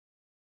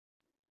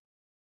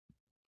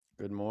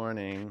Good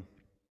morning.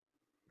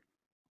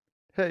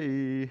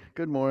 Hey,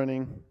 good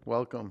morning.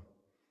 Welcome.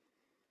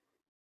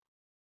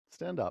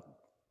 Stand up.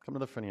 Come to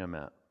the front of your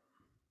mat.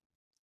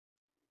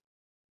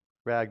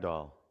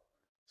 Ragdoll.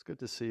 It's good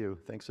to see you.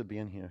 Thanks for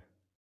being here.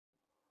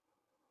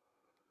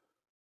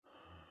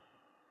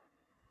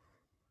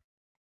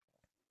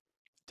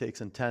 It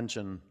takes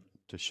intention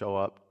to show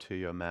up to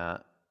your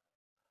mat.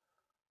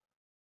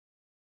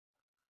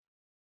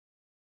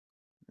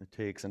 It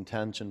takes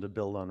intention to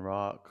build on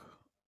rock.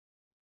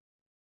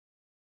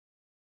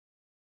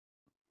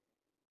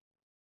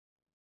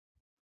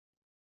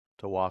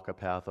 To walk a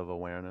path of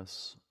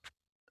awareness.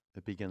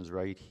 It begins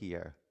right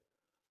here,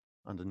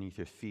 underneath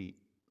your feet.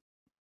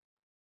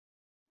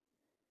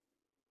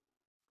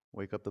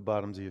 Wake up the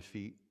bottoms of your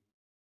feet.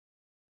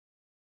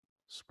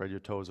 Spread your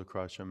toes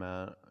across your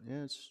mat.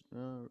 Yeah,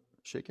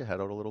 shake your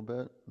head out a little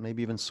bit.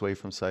 Maybe even sway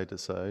from side to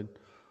side.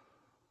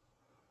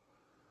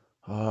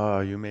 Oh,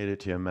 you made it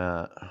to your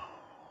mat.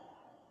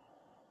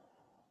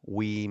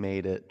 We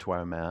made it to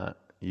our mat.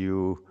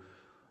 You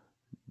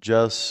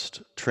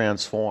just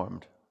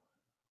transformed.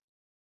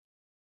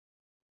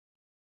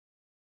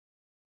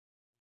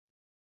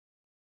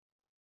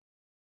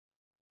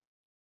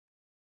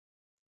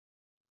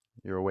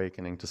 You're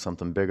awakening to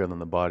something bigger than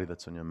the body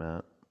that's on your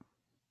mat.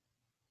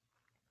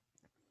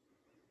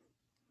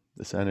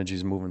 This energy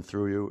is moving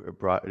through you. It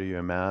brought you to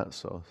your mat.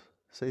 So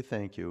say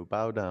thank you.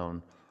 Bow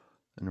down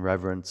in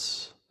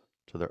reverence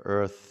to the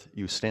earth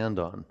you stand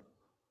on.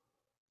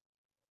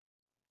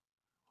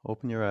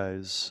 Open your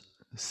eyes.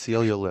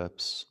 Seal your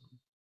lips.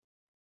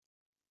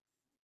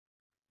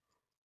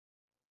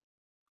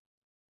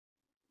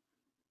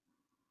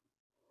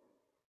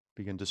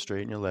 Begin to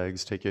straighten your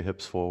legs. Take your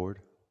hips forward.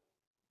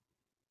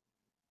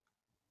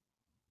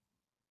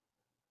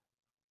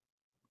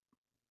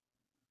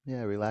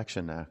 Yeah, relax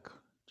your neck.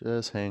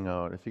 Just hang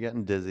out. If you're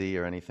getting dizzy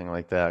or anything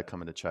like that,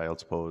 come into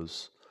child's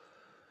pose.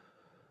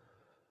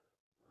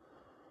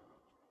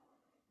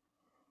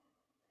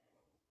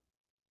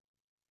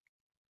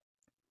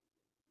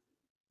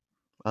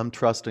 I'm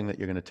trusting that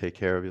you're going to take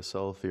care of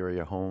yourself. You're at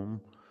your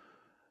home.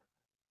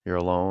 You're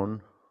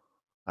alone.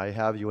 I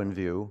have you in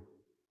view.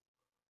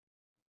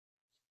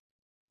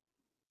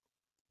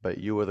 But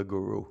you are the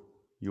guru.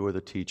 You are the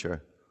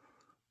teacher.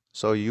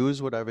 So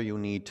use whatever you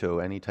need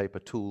to, any type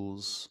of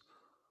tools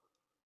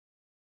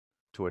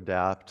to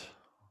adapt,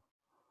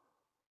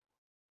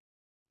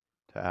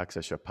 to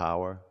access your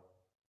power.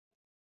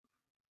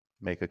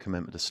 Make a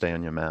commitment to stay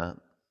on your mat.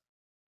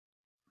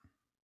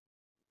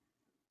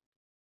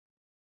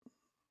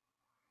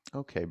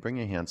 Okay, bring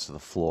your hands to the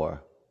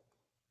floor.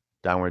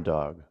 Downward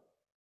dog.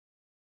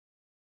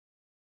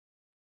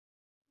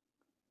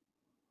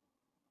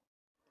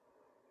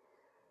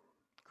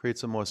 Create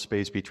some more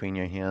space between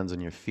your hands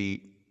and your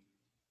feet.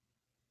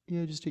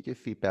 Yeah, just take your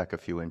feet back a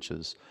few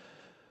inches.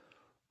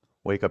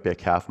 Wake up your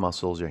calf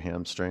muscles, your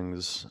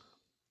hamstrings.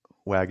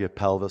 Wag your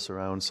pelvis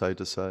around side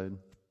to side.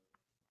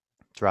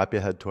 Drop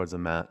your head towards the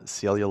mat.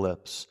 Seal your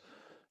lips.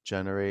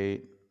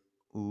 Generate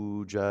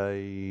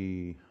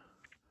Ujjayi.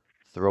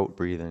 Throat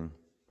breathing.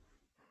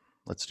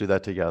 Let's do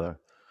that together.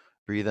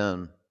 Breathe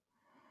in.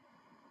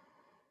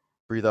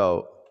 Breathe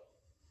out.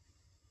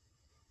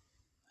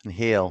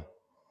 Inhale.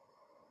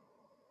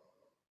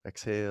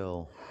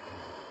 Exhale.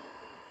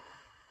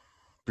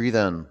 Breathe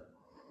in.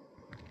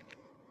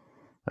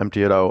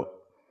 Empty it out.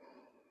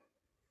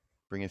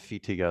 Bring your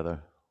feet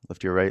together.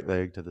 Lift your right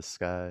leg to the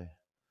sky.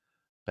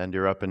 Bend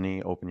your upper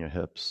knee. Open your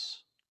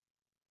hips.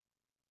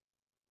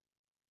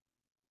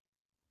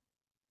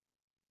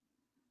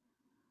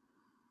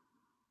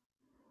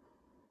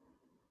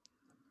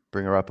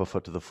 Bring your upper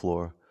foot to the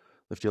floor.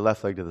 Lift your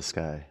left leg to the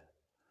sky.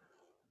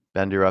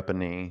 Bend your upper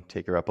knee.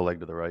 Take your upper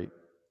leg to the right.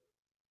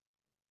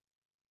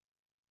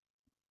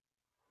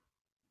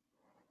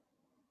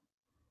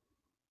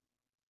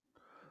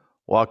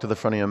 Walk to the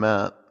front of your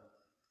mat.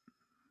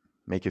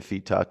 Make your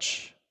feet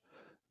touch.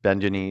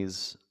 Bend your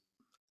knees.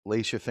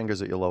 Lace your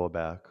fingers at your lower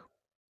back.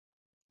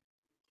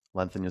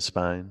 Lengthen your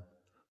spine.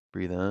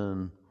 Breathe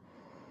in.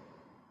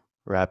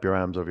 Wrap your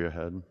arms over your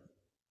head.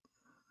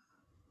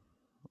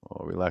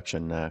 Oh, relax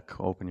your neck.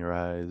 Open your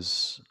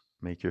eyes.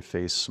 Make your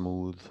face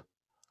smooth.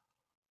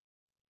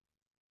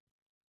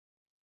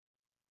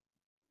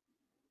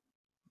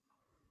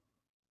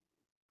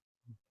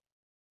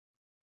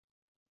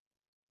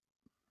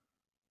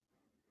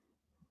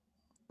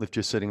 Lift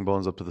your sitting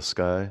bones up to the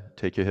sky.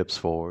 Take your hips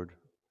forward.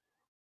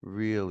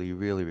 Really,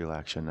 really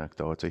relax your neck,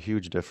 though. It's a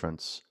huge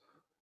difference.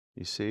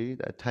 You see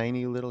that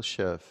tiny little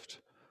shift?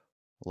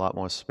 A lot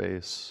more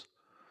space.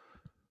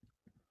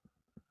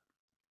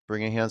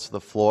 Bring your hands to the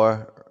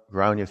floor.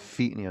 Ground your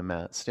feet in your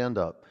mat. Stand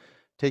up.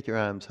 Take your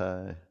arms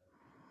high.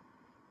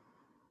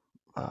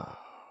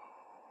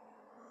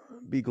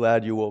 Be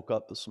glad you woke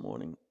up this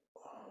morning.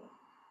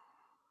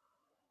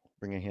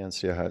 Bring your hands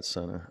to your heart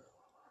center.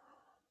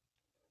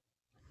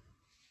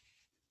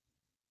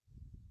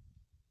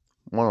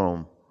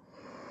 One.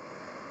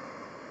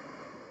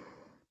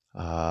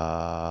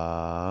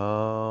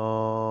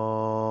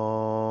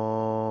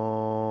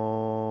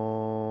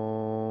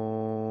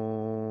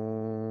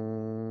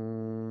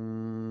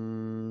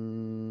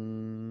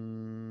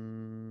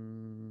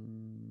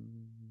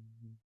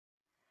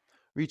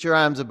 Reach your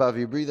arms above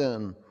you. Breathe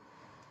in.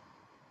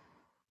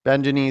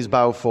 Bend your knees,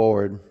 bow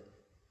forward.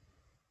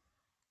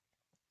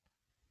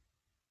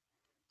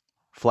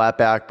 Flat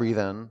back, breathe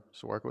in.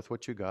 So work with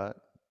what you got.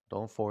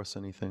 Don't force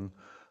anything.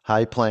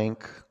 High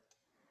plank.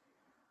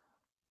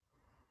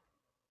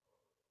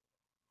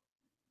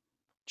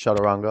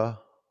 Chaturanga.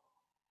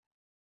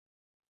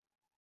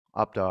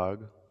 Up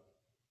dog.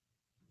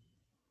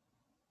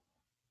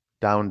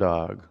 Down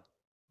dog.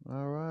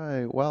 All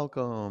right,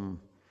 welcome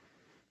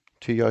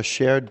to your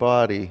shared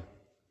body,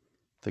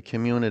 the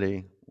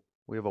community.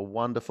 We have a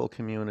wonderful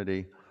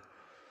community.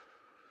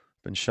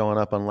 Been showing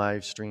up on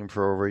live stream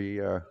for over a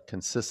year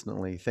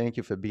consistently. Thank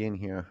you for being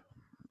here.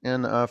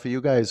 And for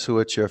you guys who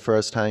it's your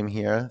first time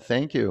here,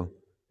 thank you.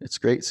 It's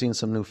great seeing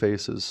some new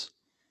faces.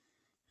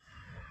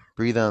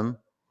 Breathe in.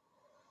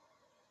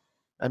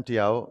 Empty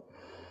out.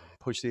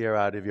 Push the air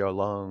out of your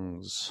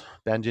lungs.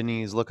 Bend your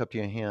knees, look up to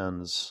your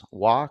hands.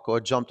 Walk or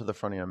jump to the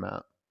front of your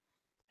mat.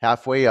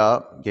 Halfway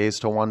up, gaze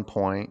to one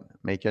point.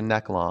 Make your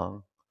neck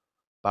long.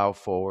 Bow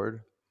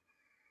forward.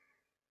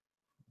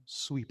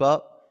 Sweep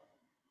up.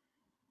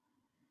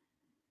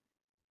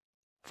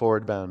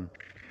 Forward bend.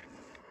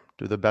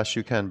 Do the best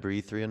you can.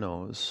 Breathe through your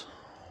nose.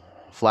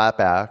 Flat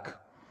back.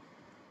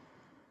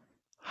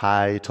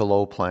 High to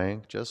low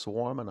plank. Just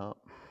warming up.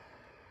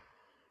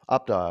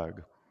 Up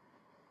dog.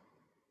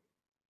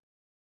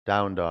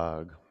 Down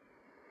dog.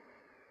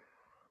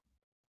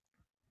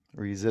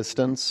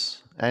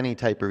 Resistance. Any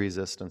type of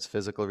resistance.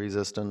 Physical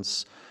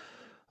resistance.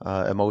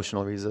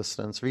 Emotional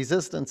resistance.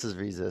 Resistance is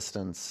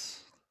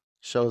resistance.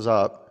 Shows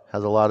up.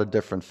 Has a lot of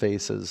different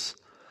faces.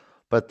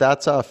 But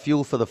that's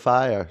fuel for the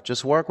fire.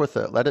 Just work with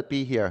it. Let it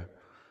be here.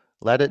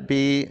 Let it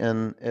be,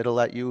 and it'll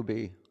let you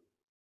be.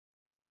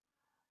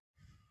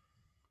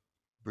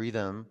 Breathe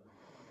in.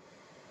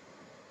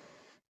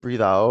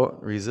 Breathe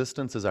out.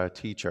 Resistance is our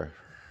teacher.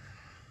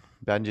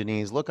 Bend your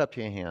knees. Look up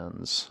to your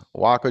hands.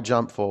 Walk or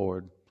jump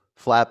forward.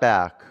 Flat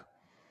back.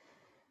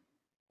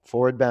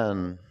 Forward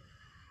bend.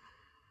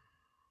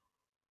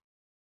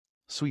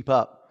 Sweep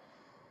up.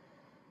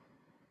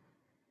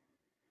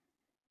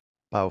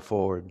 Bow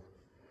forward.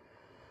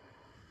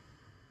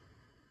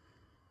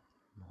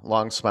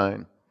 Long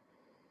spine.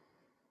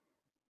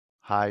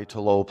 High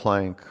to low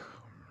plank.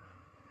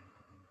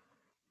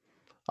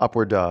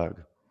 Upward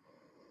dog.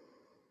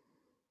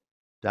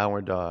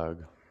 Downward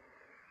dog.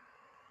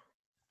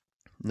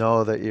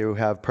 Know that you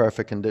have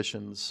perfect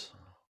conditions.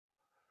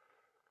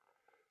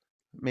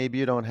 Maybe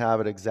you don't have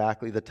it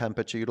exactly the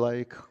temperature you'd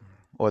like,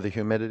 or the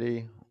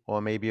humidity,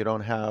 or maybe you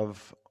don't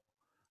have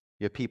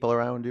your people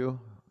around you.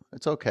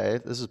 It's okay.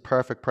 This is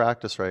perfect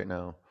practice right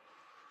now.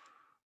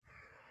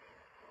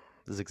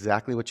 This is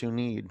exactly what you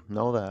need.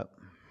 Know that.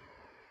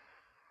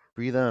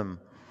 Breathe in.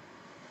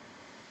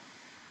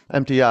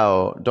 Empty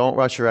out. Don't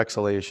rush your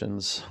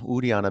exhalations.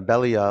 Uddiyana,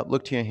 belly up.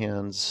 Look to your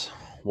hands.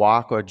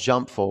 Walk or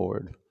jump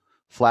forward.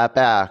 Flat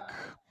back.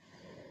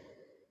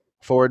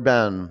 Forward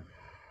bend.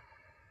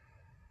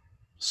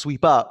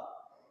 Sweep up.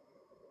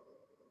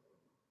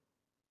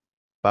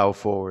 Bow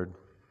forward.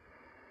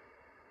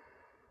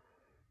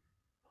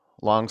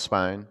 Long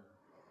spine.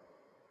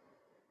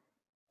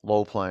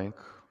 Low plank.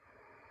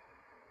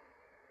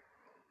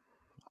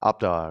 Up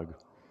dog.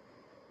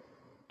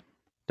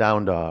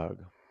 Down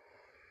dog.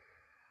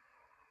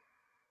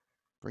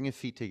 Bring your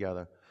feet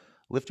together.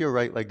 Lift your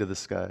right leg to the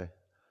sky.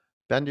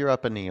 Bend your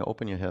upper knee.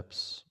 Open your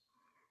hips.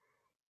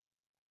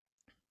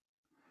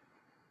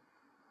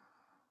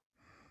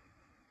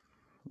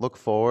 Look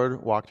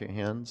forward. Walk to your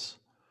hands.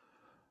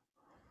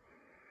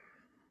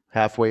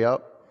 Halfway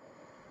up.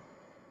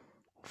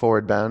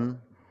 Forward bend.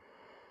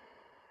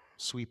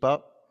 Sweep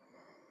up.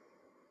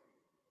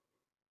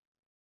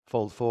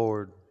 Fold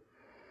forward.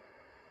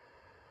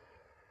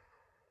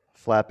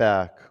 Flat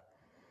back.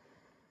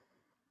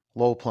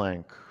 Low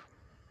plank.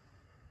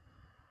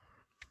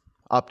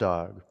 Up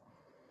dog.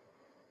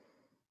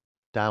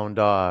 Down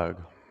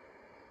dog.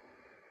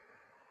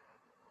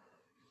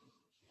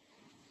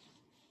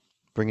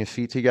 Bring your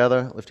feet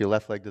together. Lift your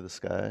left leg to the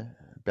sky.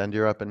 Bend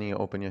your upper knee.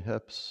 Open your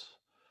hips.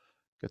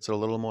 Gets a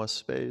little more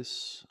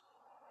space.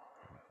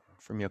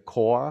 From your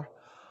core,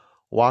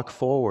 walk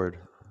forward.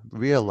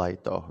 Real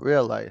light though.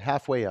 Real light.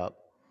 Halfway up.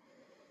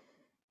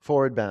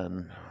 Forward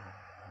bend.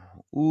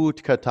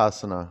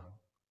 Utkatasana.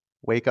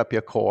 Wake up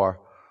your core.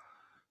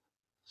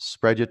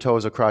 Spread your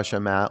toes across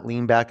your mat.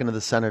 Lean back into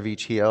the center of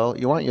each heel.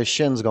 You want your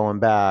shins going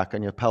back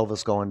and your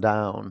pelvis going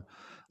down.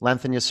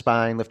 Lengthen your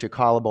spine. Lift your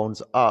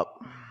collarbones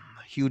up.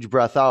 Huge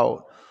breath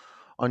out.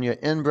 On your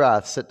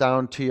in-breath, sit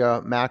down to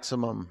your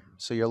maximum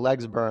so your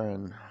legs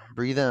burn.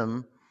 Breathe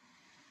in.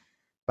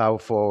 Bow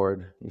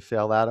forward. You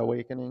feel that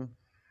awakening?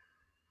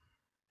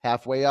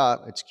 Halfway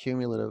up, it's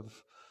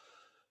cumulative.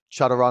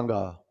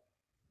 Chaturanga.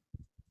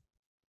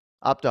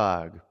 Up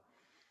dog.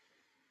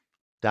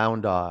 Down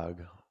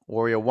dog.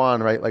 Warrior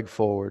one, right leg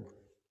forward.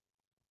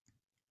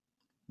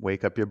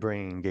 Wake up your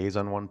brain. Gaze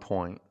on one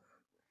point.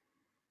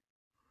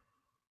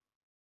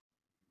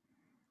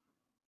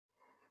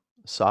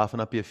 Soften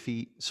up your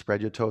feet.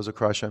 Spread your toes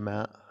across your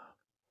mat.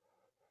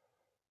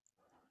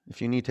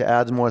 If you need to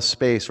add more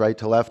space, right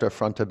to left or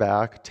front to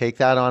back, take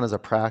that on as a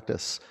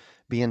practice.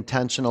 Be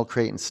intentional,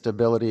 creating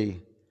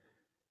stability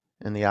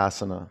in the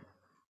asana.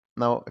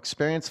 Now,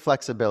 experience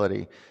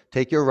flexibility.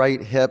 Take your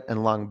right hip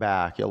and lung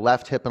back, your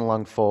left hip and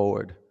lung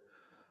forward.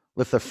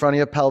 Lift the front of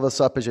your pelvis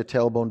up as your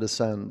tailbone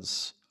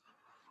descends.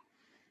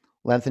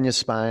 Lengthen your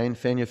spine,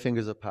 fan your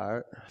fingers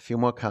apart. A few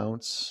more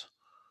counts.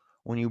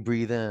 When you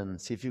breathe in,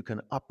 see if you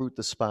can uproot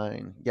the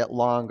spine, get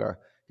longer,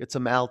 get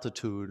some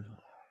altitude.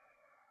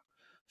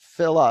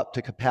 Fill up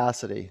to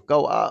capacity.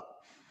 Go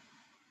up.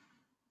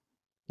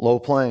 Low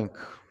plank.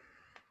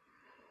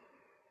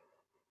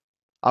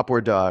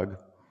 Upward dog.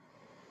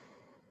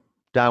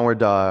 Downward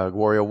dog.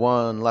 Warrior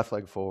one, left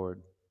leg forward.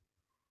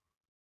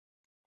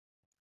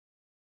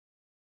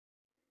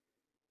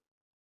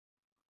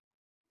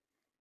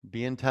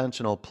 Be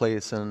intentional,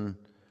 placing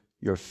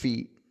your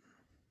feet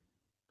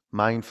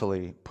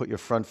mindfully. Put your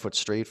front foot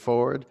straight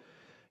forward.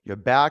 Your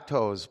back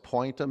toes,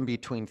 point them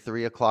between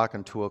 3 o'clock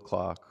and 2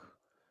 o'clock.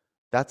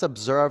 That's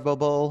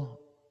observable.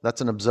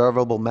 That's an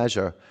observable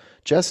measure.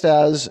 Just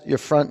as your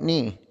front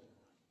knee,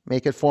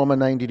 make it form a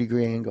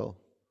 90-degree angle.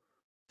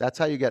 That's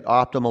how you get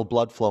optimal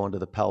blood flow into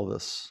the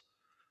pelvis.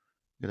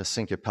 You're going to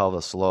sink your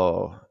pelvis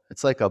low.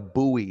 It's like a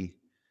buoy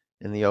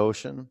in the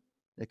ocean.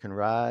 It can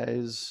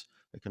rise,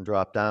 it can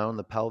drop down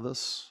the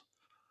pelvis.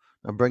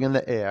 Now bring in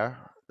the air.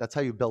 That's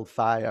how you build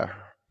fire.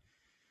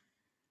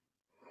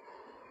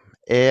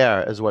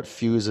 Air is what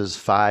fuses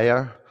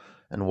fire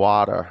and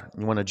water.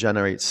 You want to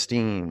generate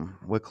steam.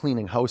 We're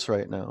cleaning house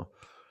right now.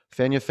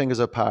 Fan your fingers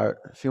apart.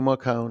 A few more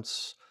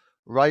counts.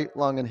 Right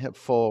lung and hip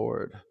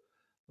forward.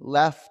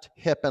 Left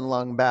hip and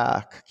lung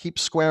back. Keep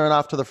squaring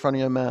off to the front of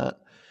your mat.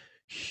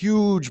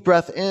 Huge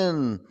breath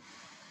in.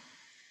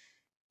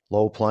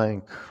 Low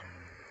plank.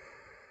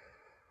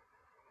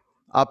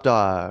 Up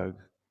dog.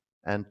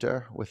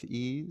 Enter with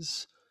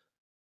ease.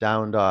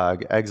 Down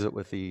dog. Exit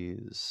with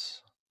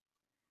ease.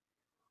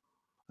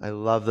 I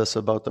love this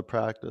about the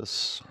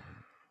practice.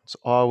 It's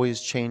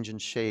always changing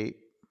shape.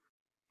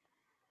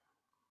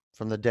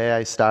 From the day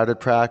I started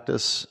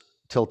practice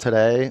till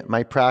today,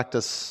 my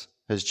practice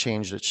has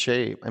changed its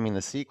shape. I mean,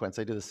 the sequence,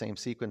 I do the same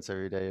sequence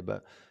every day,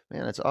 but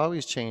man, it's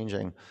always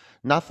changing.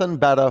 Nothing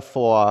better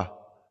for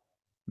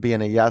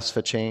being a yes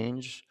for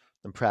change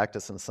than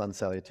practicing sun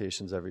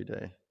salutations every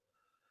day.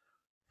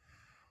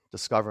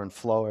 Discovering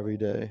flow every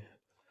day.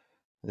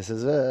 This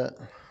is it.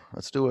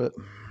 Let's do it.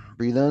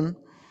 Breathe in.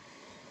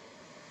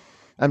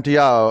 Empty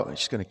out. You're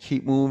just going to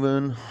keep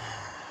moving.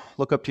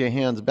 Look up to your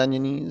hands, bend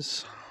your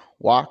knees.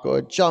 Walk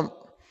or jump.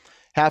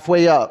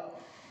 Halfway up.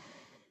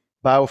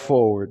 Bow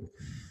forward.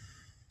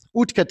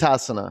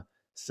 Utkatasana.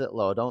 Sit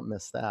low. Don't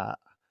miss that.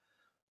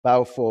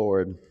 Bow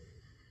forward.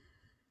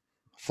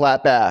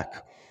 Flat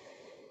back.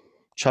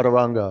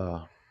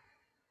 Chaturanga.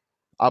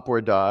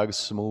 Upward dog.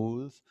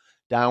 Smooth.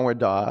 Downward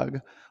dog.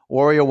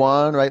 Warrior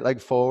one. Right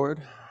leg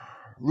forward.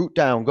 Root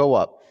down. Go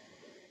up.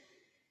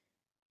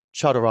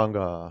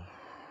 Chaturanga.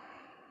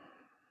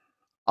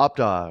 Up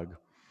dog.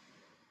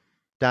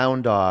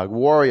 Down dog.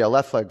 Warrior.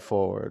 Left leg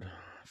forward.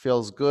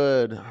 Feels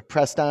good.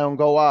 Press down.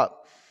 Go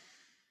up.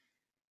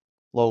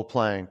 Low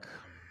plank.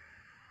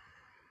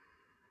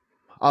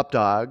 Up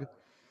dog.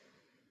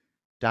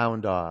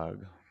 Down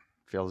dog.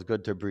 Feels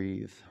good to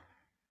breathe.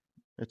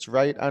 It's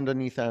right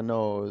underneath our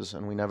nose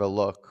and we never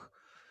look.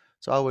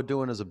 So all we're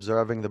doing is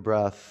observing the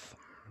breath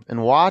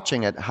and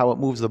watching it, how it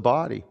moves the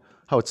body,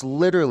 how it's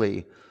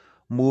literally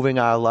moving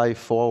our life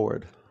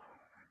forward.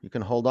 You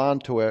can hold on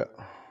to it.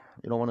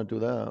 You don't want to do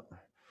that.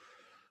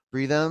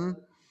 Breathe in.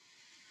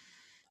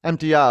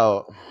 Empty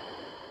out.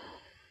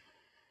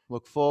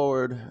 Look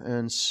forward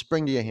and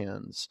spring to your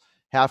hands.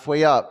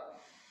 Halfway up.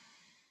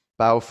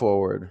 Bow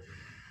forward.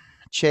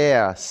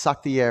 Chair.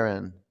 Suck the air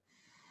in.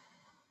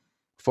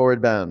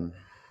 Forward bend.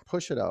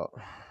 Push it out.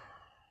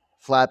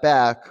 Flat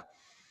back.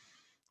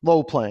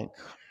 Low plank.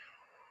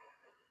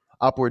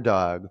 Upward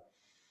dog.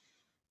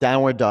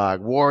 Downward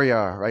dog.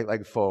 Warrior. Right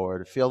leg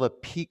forward. Feel the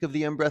peak of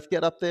the in-breath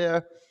get up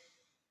there.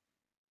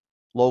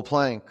 Low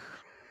plank.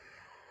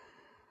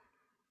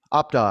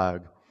 Up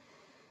dog.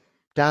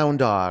 Down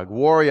dog.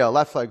 Warrior.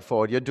 Left leg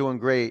forward. You're doing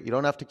great. You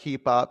don't have to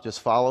keep up.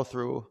 Just follow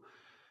through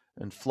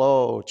and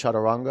flow.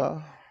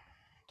 Chaturanga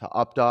to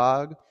up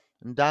dog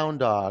and down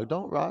dog.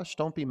 Don't rush.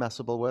 Don't be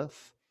messable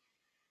with.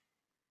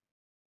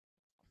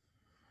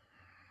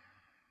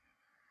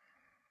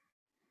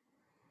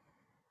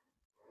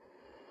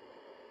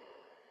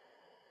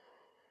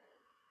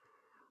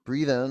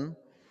 Breathe in.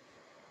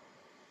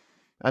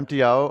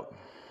 Empty out.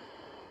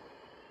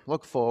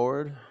 Look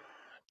forward.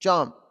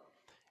 Jump.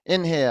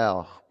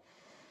 Inhale.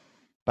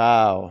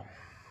 Bow.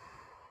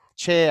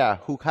 Chair.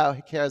 Who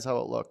cares how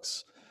it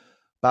looks?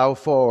 Bow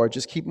forward.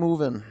 Just keep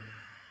moving.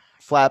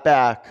 Flat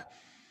back.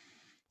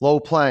 Low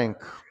plank.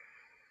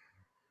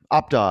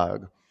 Up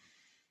dog.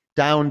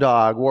 Down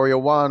dog. Warrior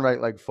one. Right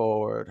leg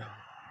forward.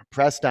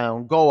 Press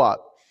down. Go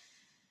up.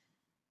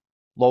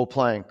 Low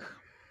plank.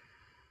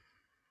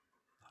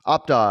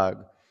 Up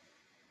dog.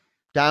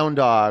 Down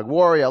dog.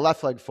 Warrior.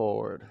 Left leg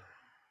forward.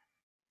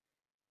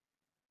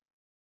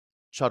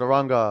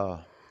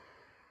 Chaturanga.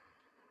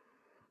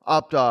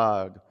 Up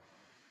dog.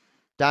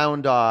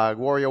 Down dog.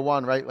 Warrior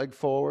one, right leg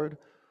forward.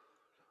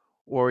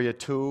 Warrior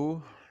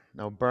two.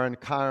 Now burn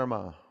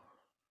karma.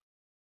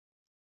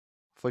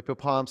 Flip your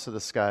palms to the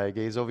sky.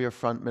 Gaze over your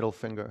front middle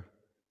finger.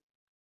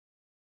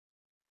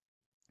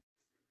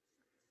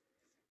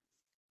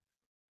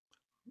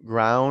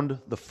 Ground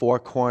the four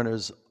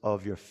corners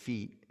of your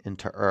feet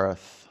into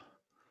earth.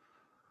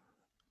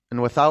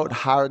 And without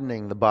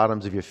hardening the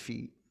bottoms of your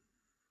feet,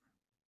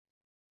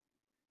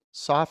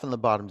 soften the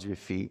bottoms of your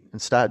feet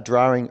and start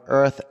drawing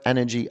earth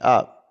energy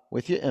up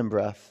with your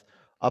in-breath,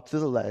 up through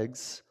the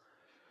legs.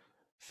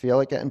 Feel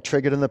it getting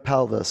triggered in the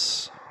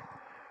pelvis.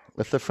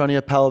 Lift the front of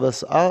your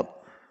pelvis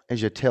up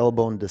as your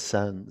tailbone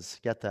descends.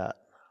 Get that.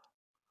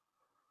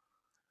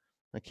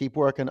 Now keep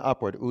working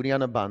upward.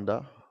 Uddiyana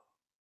Bandha.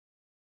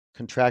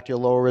 Contract your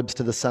lower ribs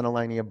to the center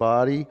line of your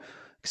body.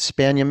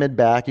 Expand your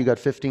mid-back. You got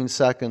 15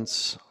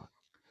 seconds.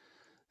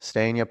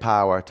 Stay in your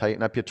power.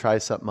 Tighten up your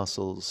tricep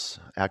muscles.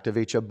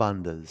 Activate your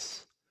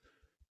bandhas.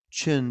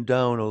 Chin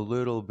down a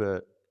little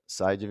bit.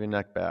 Sides of your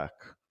neck back.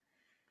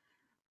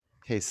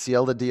 Okay,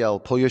 seal the deal.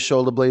 Pull your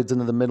shoulder blades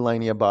into the midline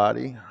of your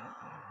body.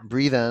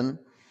 Breathe in.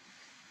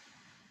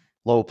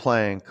 Low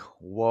plank.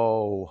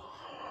 Whoa.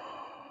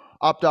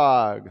 Up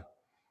dog.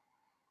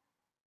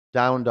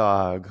 Down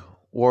dog.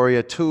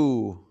 Warrior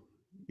two.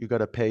 You got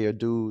to pay your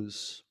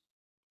dues.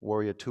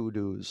 Warrior two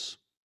dues.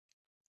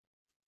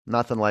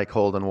 Nothing like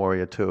holding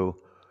warrior two.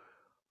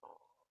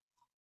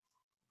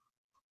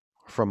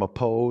 From a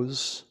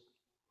pose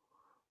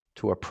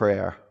to a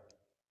prayer.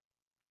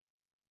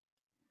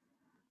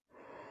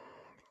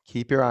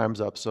 Keep your arms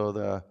up so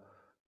they're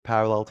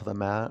parallel to the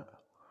mat.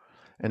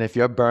 And if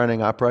you're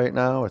burning up right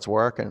now, it's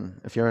working.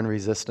 If you're in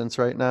resistance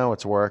right now,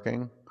 it's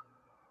working.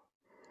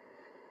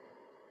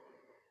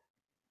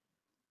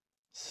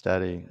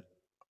 Steady.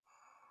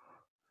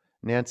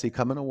 Nancy,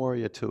 come in a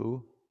warrior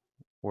two.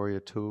 Warrior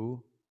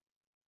two.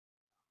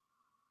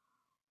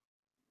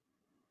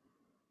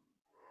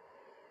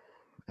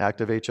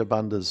 Activate your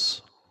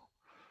bandhas.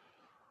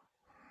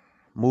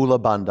 Mula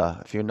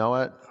Bandha. If you know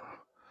it,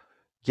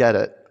 get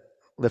it.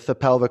 Lift the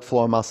pelvic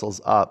floor muscles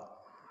up.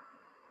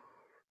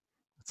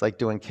 It's like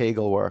doing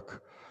Kegel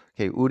work.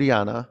 Okay,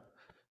 Uddiyana.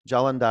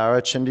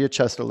 Jalandhara, chin to your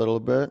chest a little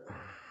bit.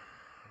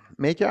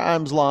 Make your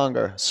arms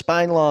longer,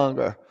 spine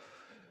longer.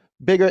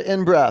 Bigger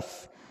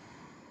in-breath.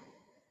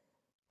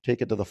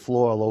 Take it to the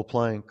floor, low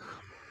plank.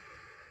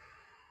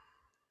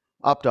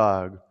 Up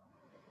dog.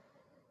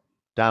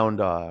 Down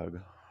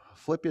dog.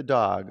 Flip your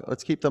dog.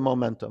 Let's keep the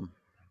momentum.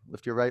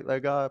 Lift your right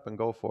leg up and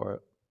go for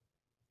it.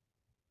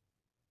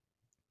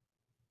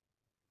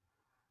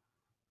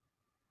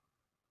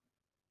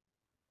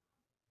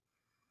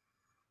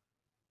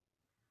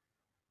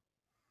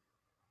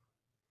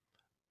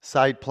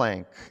 Side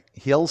plank.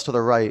 Heels to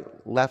the right,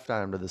 left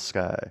arm to the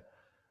sky.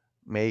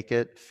 Make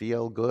it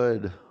feel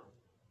good.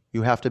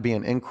 You have to be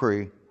in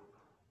inquiry.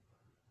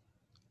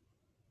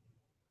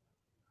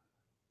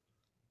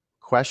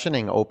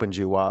 Questioning opens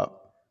you up.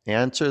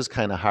 Answers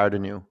kind of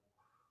harden you.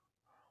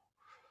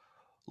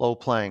 Low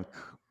plank.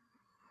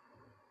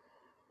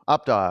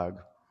 Up dog.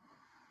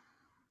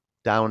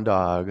 Down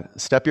dog.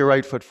 Step your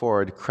right foot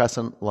forward.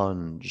 Crescent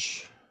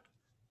lunge.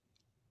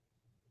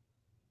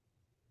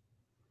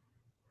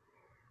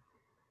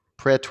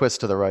 Prayer twist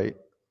to the right.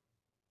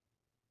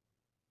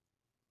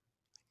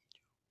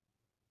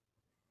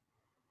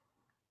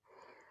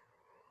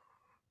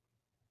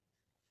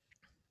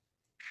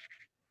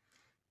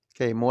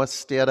 Okay, more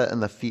sthira in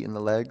the feet and the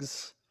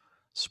legs.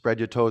 Spread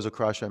your toes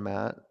across your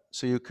mat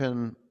so you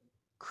can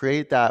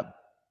create that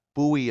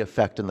buoy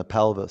effect in the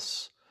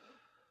pelvis.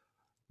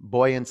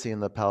 Buoyancy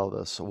in the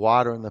pelvis,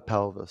 water in the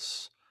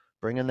pelvis.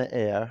 Bring in the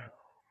air.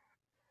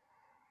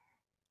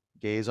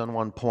 Gaze on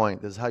one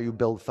point. This is how you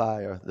build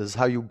fire. This is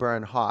how you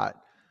burn hot.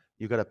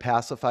 You got to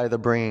pacify the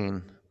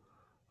brain.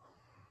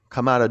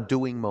 Come out of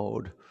doing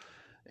mode.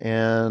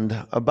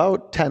 And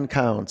about 10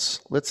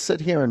 counts. Let's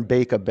sit here and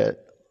bake a bit.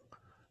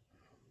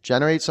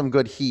 Generate some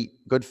good heat,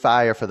 good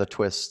fire for the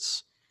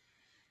twists.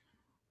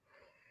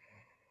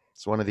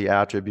 It's one of the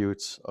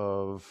attributes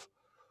of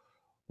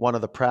one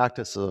of the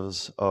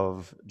practices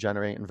of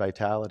generating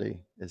vitality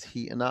is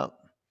heating up.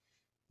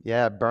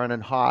 Yeah, burning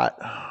hot.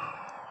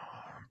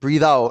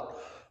 Breathe out.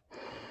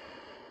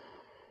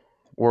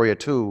 Warrior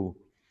two.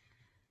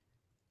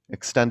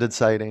 Extended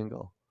side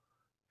angle.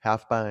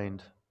 Half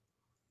bind.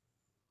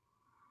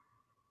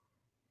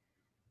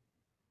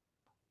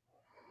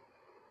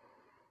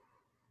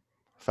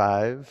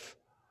 Five.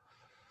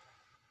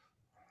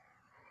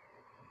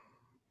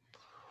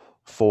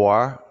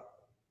 4.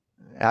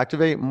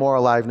 Activate more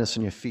aliveness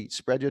in your feet.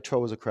 Spread your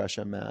toes across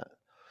your mat.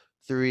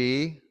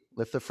 3.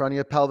 Lift the front of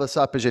your pelvis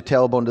up as your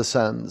tailbone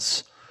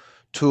descends.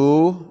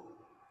 2.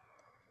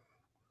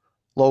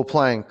 Low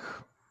plank.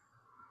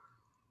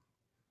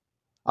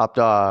 Up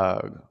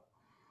dog.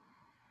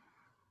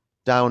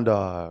 Down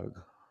dog.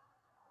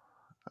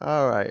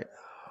 All right.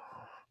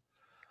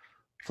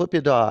 Flip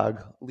your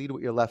dog. Lead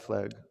with your left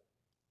leg.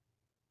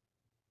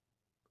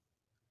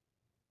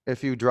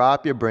 If you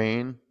drop your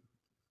brain,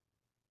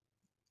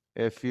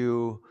 If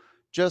you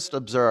just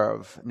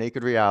observe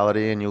naked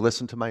reality and you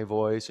listen to my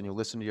voice and you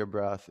listen to your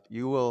breath,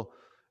 you'll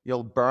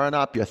burn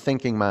up your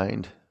thinking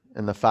mind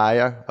in the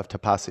fire of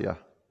tapasya.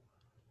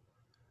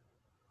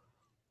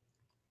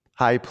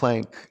 High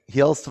plank,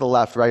 heels to the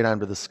left, right arm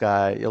to the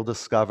sky. You'll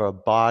discover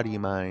body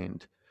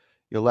mind.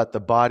 You'll let the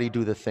body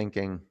do the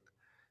thinking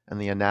and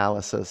the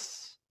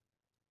analysis.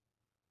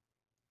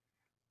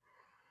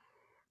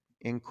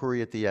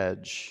 Inquiry at the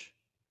edge.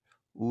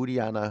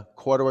 Uddiyana,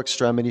 quarter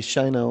extremity,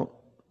 shine out.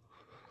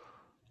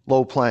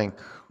 Low plank.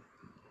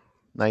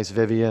 Nice,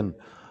 Vivian.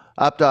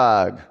 Up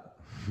dog.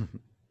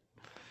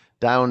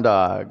 Down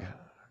dog.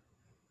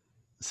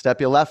 Step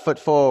your left foot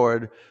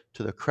forward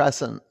to the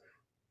crescent.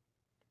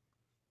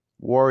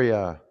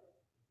 Warrior.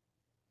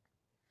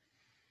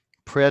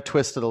 Prayer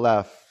twist to the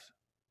left.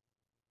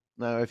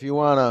 Now, if you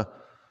want a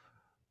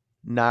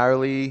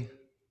gnarly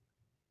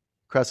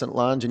crescent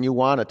lunge, and you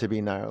want it to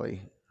be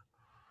gnarly,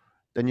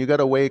 then you got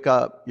to wake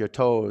up your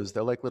toes.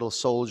 They're like little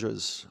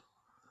soldiers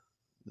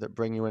that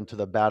bring you into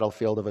the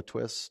battlefield of a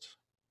twist.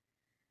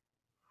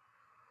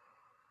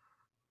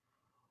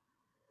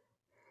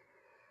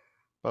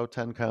 About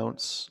 10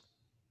 counts.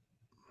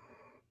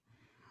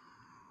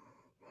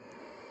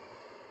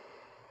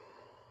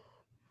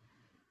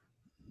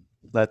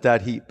 Let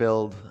that heat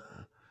build.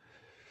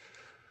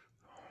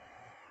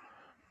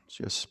 It's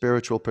your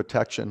spiritual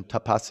protection,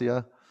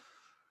 tapasya.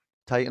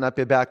 Tighten up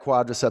your back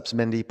quadriceps,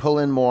 Mindy. Pull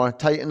in more.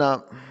 Tighten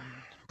up.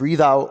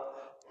 Breathe out.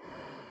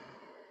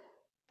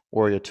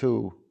 Warrior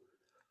 2.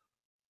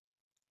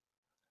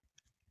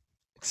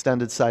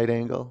 Extended side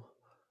angle.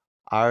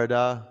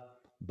 Ardha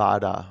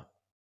Baddha.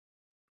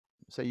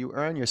 So you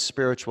earn your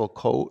spiritual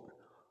coat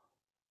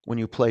when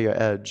you play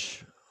your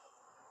edge.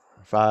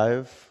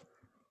 5.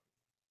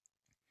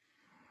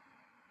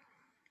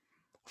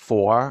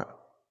 4.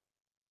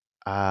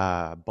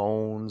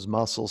 Bones,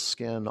 muscles,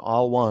 skin,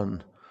 all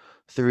one.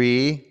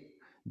 3.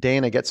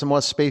 Dana, get some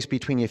more space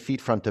between your feet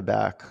front to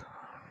back.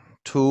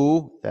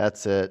 2.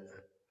 That's it.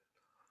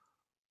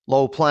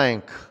 Low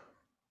plank.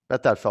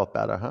 Bet that felt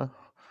better, huh?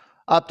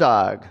 Up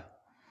dog.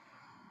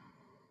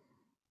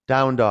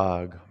 Down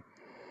dog.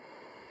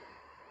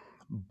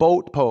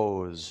 Boat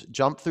pose.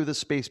 Jump through the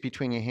space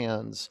between your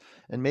hands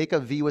and make a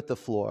V with the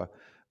floor.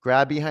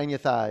 Grab behind your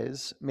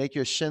thighs. Make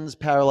your shins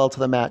parallel to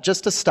the mat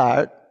just to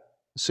start,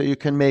 so you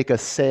can make a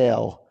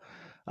sail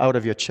out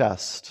of your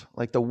chest.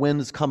 Like the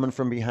wind's coming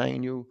from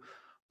behind you,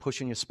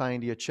 pushing your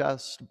spine to your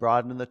chest,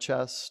 broadening the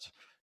chest,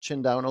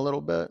 chin down a little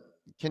bit.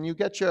 Can you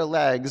get your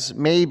legs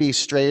maybe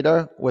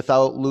straighter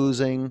without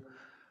losing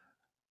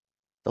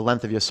the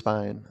length of your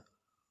spine?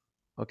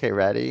 Okay,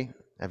 ready?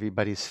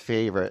 Everybody's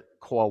favorite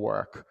core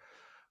work.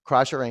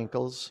 Cross your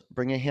ankles,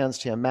 bring your hands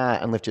to your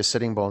mat, and lift your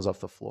sitting bones off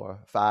the floor.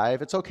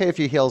 5. It's okay if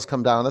your heels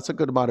come down. That's a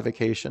good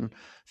modification.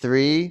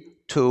 3,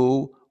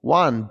 2,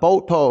 1.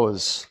 Boat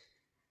pose.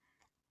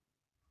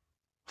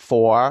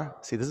 4.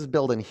 See, this is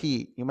building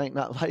heat. You might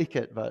not like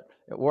it, but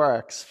it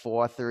works.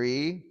 4,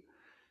 3,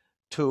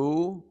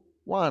 2,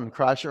 1.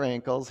 Cross your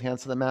ankles,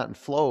 hands to the mat, and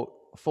float.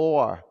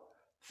 4,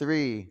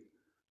 3,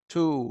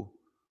 2,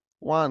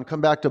 1.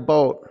 Come back to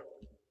boat.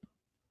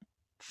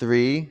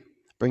 3.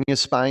 Bring your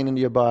spine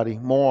into your body.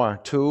 More.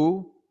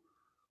 2,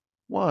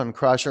 1.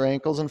 Cross your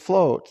ankles and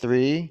float.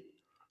 3,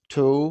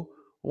 2,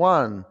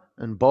 1.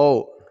 And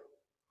boat.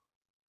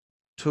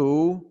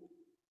 2,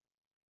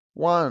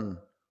 1.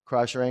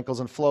 Cross your ankles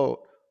and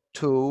float.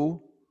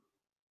 2,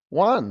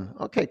 1.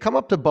 Okay, come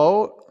up to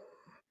boat.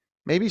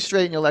 Maybe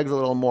straighten your legs a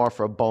little more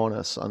for a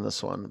bonus on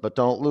this one, but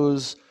don't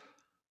lose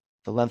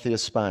the length of your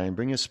spine.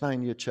 Bring your spine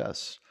to your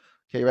chest.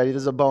 Okay, ready?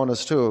 There's a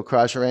bonus too.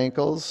 Cross your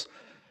ankles.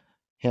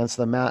 Hands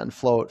to the mat and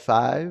float.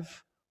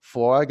 5,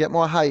 4. Get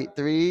more height.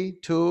 3,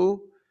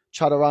 2.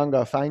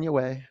 Chaturanga. Find your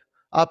way.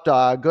 Up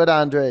dog. Good,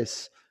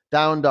 Andres.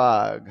 Down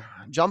dog.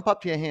 Jump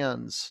up to your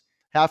hands.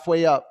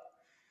 Halfway up.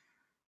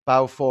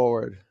 Bow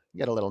forward.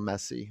 Get a little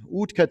messy.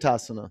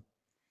 Utkatasana.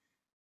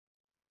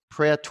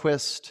 Prayer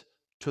twist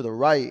to the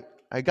right.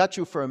 I got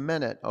you for a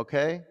minute,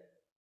 okay?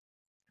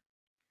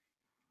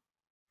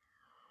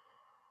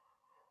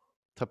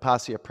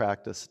 Tapasya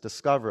practice.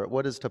 Discover it.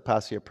 What is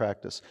Tapasya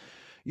practice?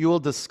 You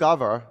will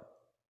discover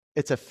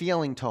it's a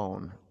feeling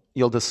tone.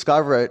 You'll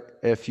discover it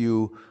if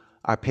you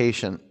are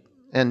patient.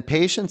 And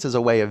patience is a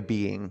way of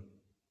being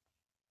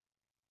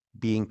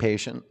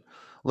patient.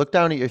 Look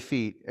down at your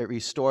feet. It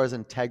restores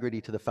integrity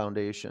to the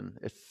foundation.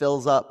 It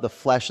fills up the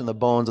flesh and the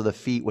bones of the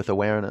feet with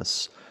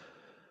awareness.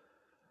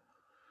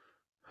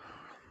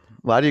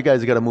 A lot of you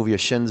guys got to move your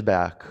shins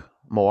back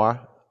more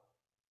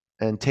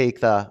and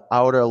take the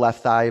outer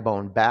left thigh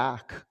bone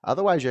back.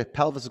 Otherwise, your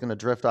pelvis is going to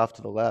drift off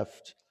to the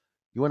left.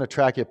 You want to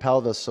track your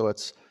pelvis so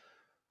it's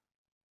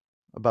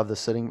above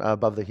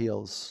the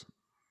heels.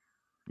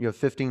 You have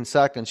 15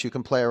 seconds. You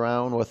can play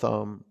around with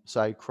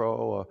side crow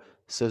or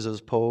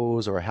scissors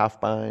pose or a half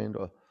bind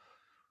or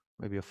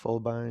maybe a full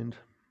bind.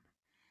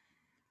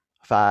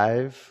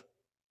 5.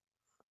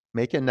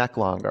 Make your neck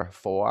longer.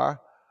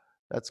 4.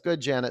 That's good,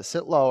 Janet.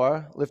 Sit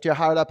lower. Lift your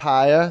heart up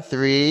higher.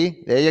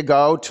 3. There you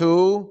go.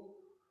 2.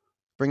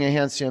 Bring your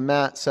hands to your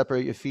mat.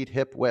 Separate your feet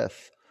hip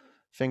width.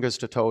 Fingers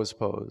to toes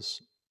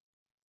pose.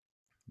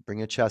 Bring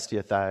your chest to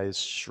your thighs.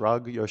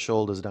 Shrug your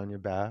shoulders down your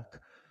back.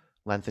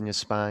 Lengthen your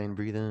spine.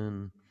 Breathe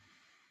in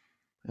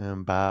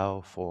and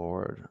bow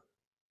forward.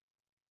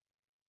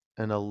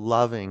 In a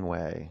loving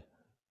way,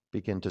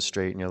 begin to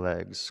straighten your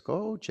legs.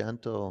 Go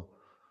gentle.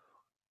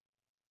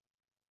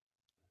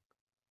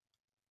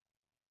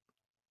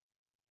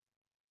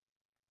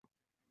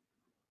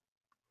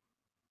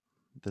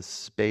 The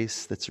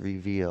space that's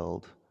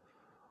revealed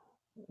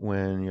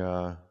when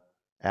your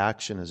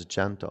action is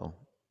gentle,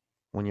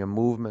 when your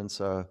movements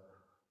are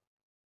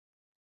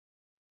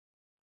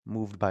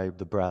moved by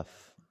the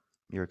breath.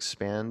 You're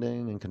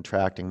expanding and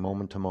contracting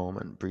moment to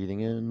moment, breathing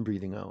in,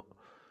 breathing out.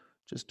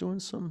 Just doing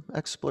some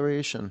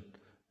exploration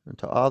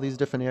into all these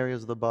different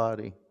areas of the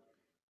body.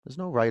 There's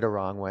no right or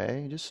wrong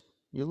way, just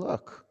you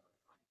look.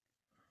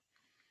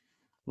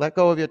 Let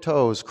go of your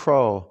toes,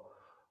 crow.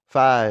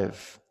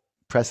 5,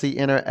 press the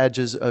inner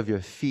edges of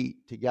your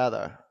feet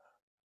together.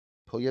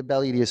 Pull your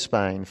belly to your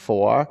spine.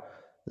 4,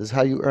 this is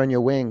how you earn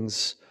your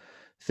wings.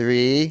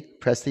 3,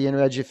 press the inner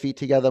edge of your feet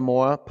together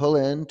more. Pull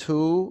in.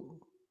 2,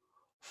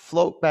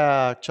 float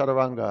back,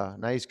 chaturanga.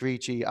 Nice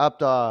Grichi. Up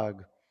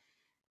dog,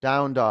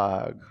 down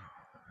dog.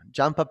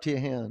 Jump up to your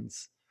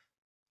hands.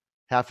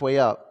 Halfway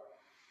up,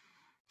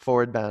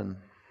 forward bend.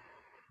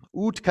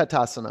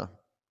 Utkatasana.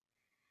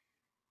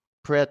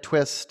 Prayer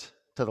twist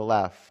to the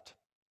left.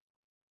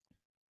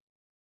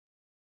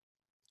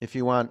 If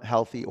you want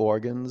healthy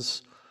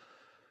organs,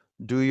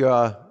 do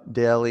your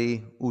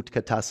daily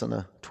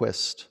Utkatasana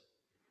twist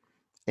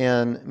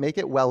and make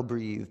it well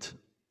breathed.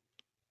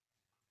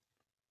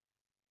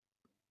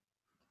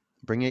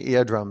 Bring your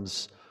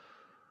eardrums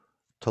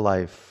to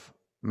life.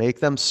 Make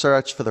them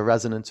search for the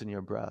resonance in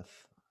your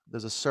breath.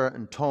 There's a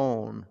certain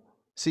tone.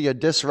 See, you're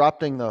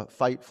disrupting the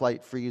fight,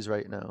 flight, freeze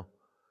right now.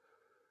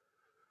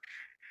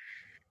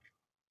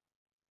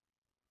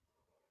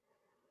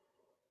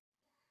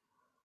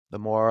 The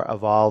more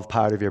evolved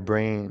part of your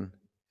brain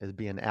is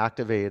being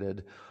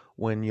activated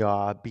when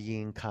you're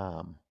being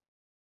calm.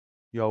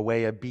 Your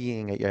way of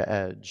being at your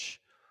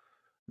edge.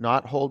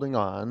 Not holding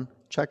on.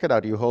 Check it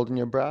out. Are you holding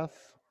your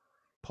breath?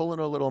 Pull in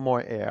a little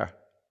more air.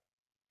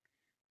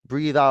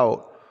 Breathe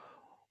out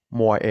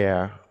more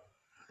air.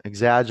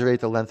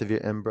 Exaggerate the length of your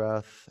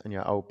in-breath and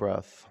your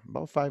out-breath.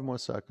 About 5 more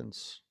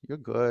seconds. You're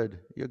good.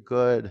 You're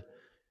good.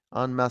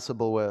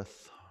 Unmessable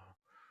with.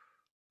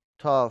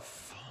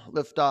 Tough.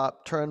 Lift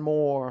up. Turn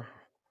more.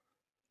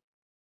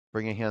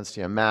 Bring your hands to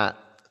your mat.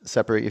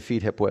 Separate your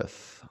feet hip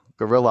width.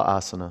 Gorilla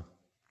Asana.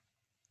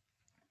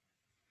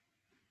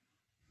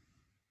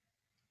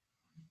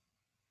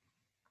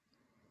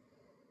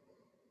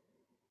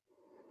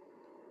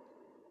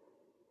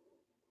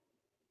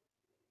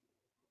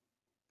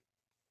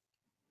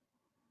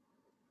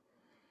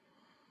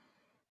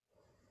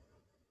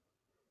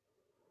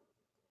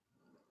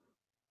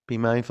 Be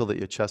mindful that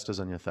your chest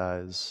is on your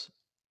thighs,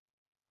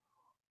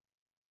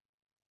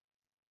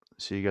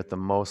 so you get the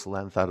most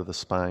length out of the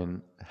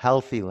spine.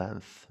 Healthy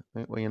length,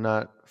 right? Where you're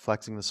not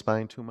flexing the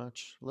spine too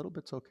much. A little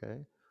bit's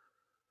okay.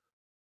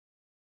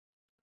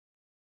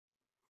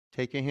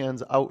 Take your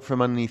hands out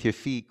from underneath your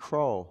feet,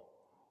 crow.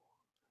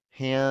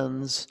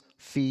 Hands,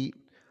 feet,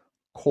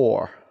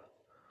 core.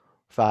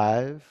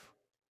 5.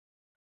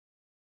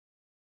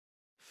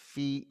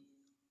 Feet,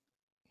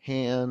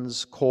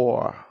 hands,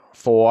 core.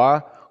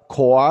 4.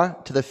 Core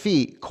to the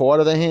feet, core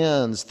to the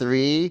hands.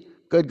 3.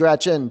 Good,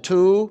 Gretchen.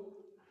 2.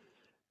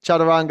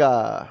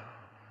 Chaturanga.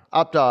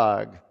 Up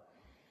dog.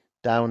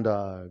 Down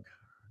dog.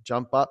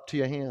 Jump up to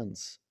your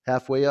hands.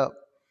 Halfway up.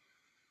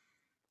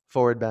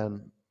 Forward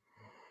bend.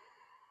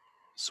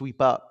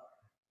 Sweep up.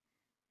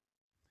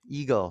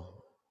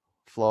 Eagle.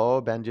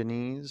 Flow, bend your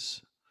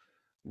knees.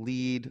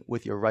 Lead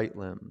with your right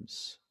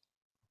limbs.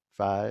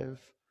 5.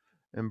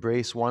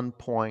 Embrace one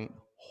point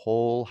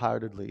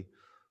wholeheartedly.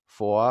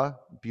 4.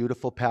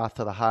 Beautiful path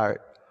to the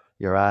heart.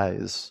 Your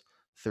eyes.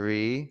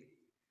 3.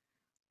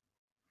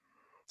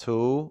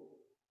 2.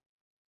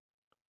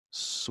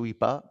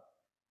 Sweep up.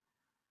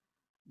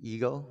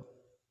 Eagle.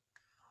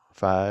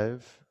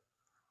 5.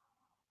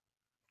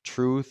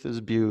 Truth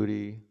is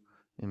beauty,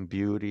 and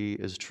beauty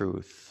is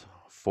truth.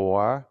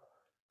 4.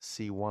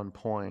 See one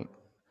point.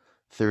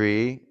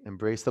 3.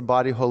 Embrace the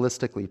body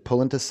holistically.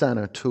 Pull into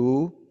center.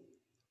 2.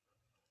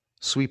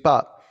 Sweep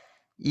up.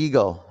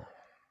 Eagle.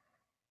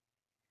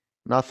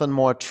 Nothing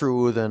more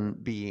true than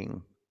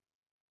being.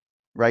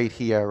 Right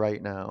here,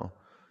 right now.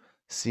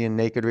 Seeing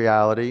naked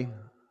reality.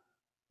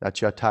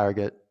 That's your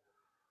target.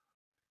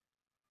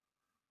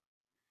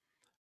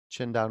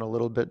 Chin down a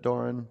little bit,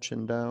 Doran.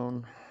 Chin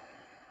down.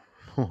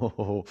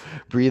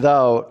 Breathe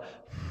out.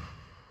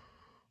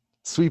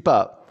 Sweep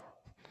up.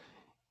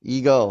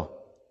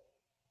 Eagle.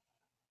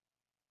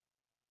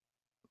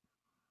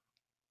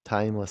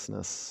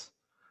 Timelessness.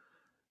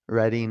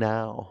 Ready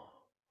now.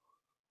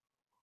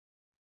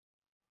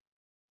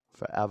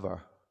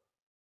 Forever.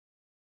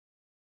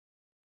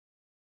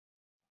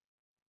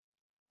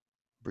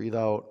 Breathe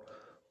out.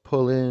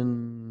 Pull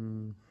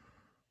in.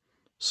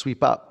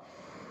 Sweep up.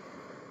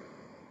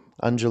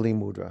 Anjali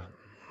Mudra.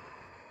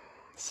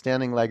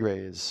 Standing leg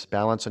raise.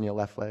 Balance on your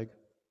left leg.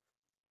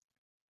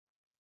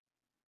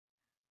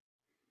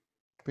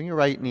 Bring your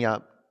right knee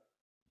up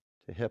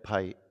to hip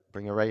height.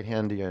 Bring your right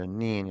hand to your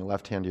knee and your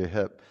left hand to your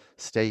hip.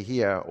 Stay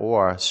here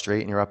or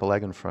straighten your upper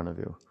leg in front of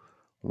you.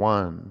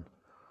 1,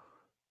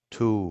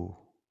 2,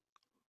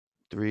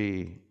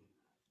 3,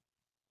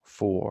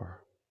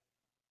 4.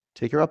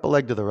 Take your upper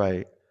leg to the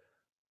right.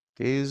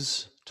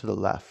 Gaze to the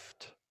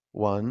left.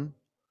 1,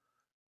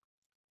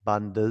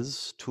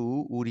 Bandhas.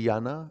 2,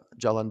 Uddiyana,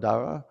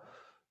 Jalandhara.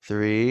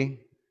 3,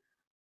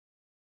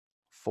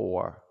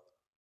 4.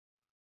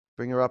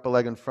 Bring your upper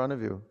leg in front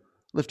of you.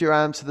 Lift your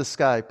arms to the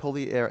sky. Pull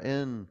the air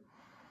in.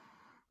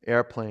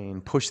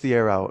 Airplane. Push the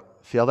air out.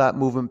 Feel that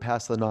movement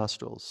past the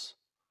nostrils.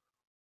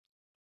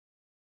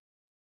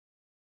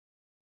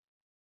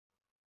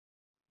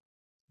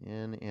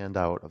 In and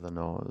out of the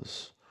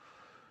nose.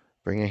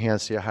 Bring your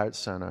hands to your heart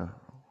center.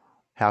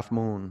 Half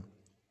moon.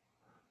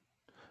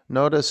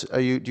 Notice,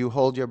 do you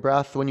hold your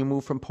breath when you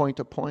move from point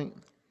to point?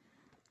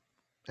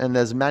 And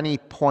there's many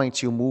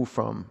points you move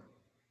from.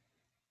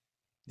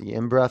 The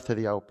in-breath to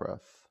the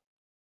out-breath.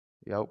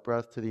 The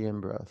out-breath to the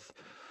in-breath.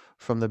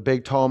 From the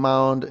big toe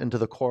mound into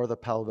the core of the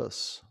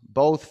pelvis.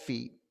 Both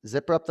feet.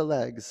 Zipper up the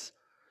legs.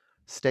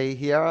 Stay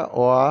here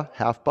or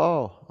half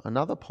bow.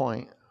 Another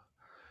point.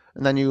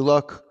 And then you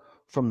look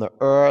from the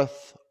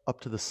earth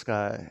up to the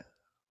sky.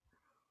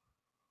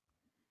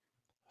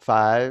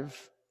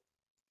 5.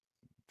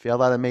 Feel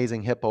that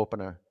amazing hip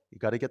opener. You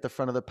got to get the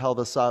front of the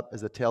pelvis up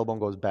as the tailbone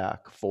goes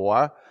back.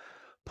 4.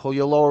 Pull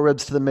your lower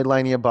ribs to the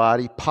midline of your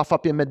body. Puff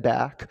up your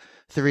mid-back.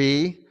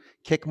 3.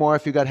 Kick more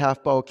if you got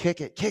half bow. Kick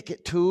it, kick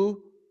it.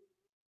 2.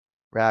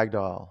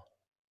 Ragdoll.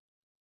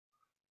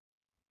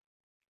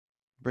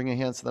 Bring your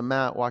hands to the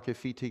mat. Walk your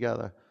feet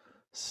together.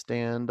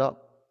 Stand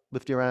up.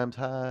 Lift your arms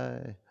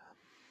high.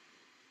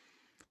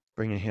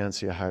 Bring your hands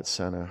to your heart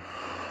center.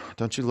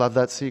 Don't you love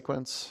that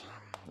sequence?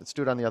 Let's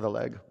do it on the other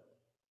leg.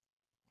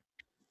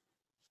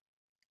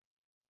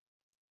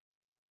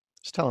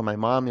 Just telling my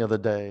mom the other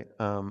day,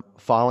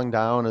 falling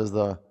down is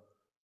the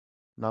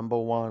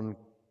 #1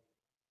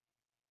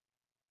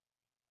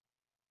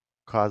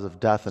 cause of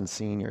death in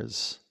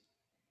seniors.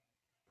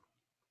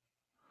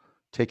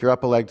 Take your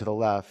upper leg to the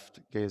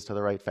left, gaze to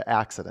the right for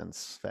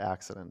accidents, for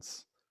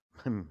accidents.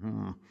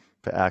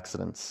 For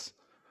accidents.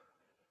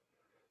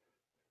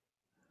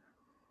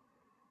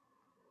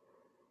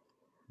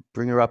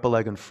 Bring your upper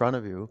leg in front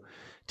of you.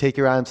 Take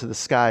your arms to the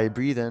sky.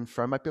 Breathe in,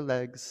 firm up your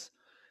legs.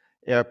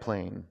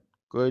 Airplane.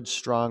 Good,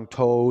 strong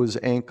toes,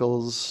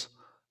 ankles,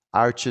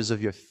 arches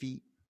of your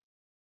feet.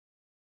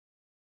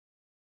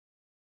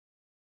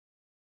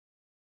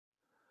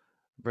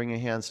 Bring your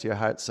hands to your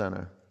heart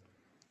center.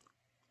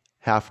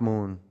 Half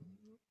moon.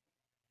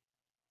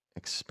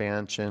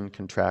 Expansion,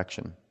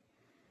 contraction.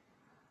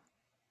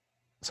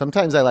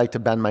 Sometimes I like to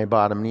bend my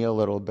bottom knee a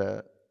little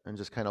bit and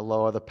just kind of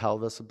lower the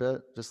pelvis a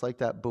bit, just like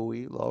that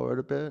buoy, lower it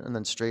a bit, and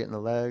then straighten the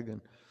leg.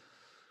 And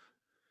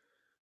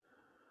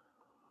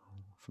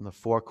from the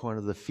four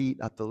corners of the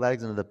feet, up the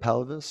legs into the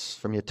pelvis,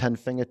 from your 10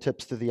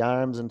 fingertips to the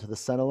arms into the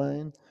center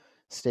line.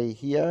 Stay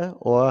here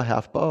or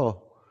half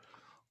bow.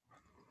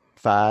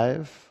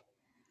 5,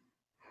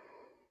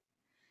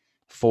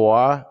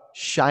 4,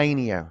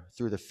 shinier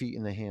through the feet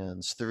and the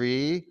hands.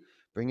 3,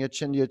 bring your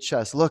chin to your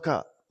chest. Look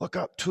up, look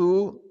up.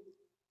 2,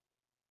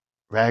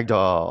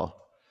 ragdoll.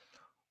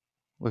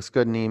 Looks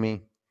good,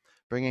 Nimi.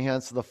 Bring your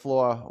hands to the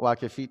floor.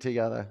 Walk your feet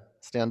together.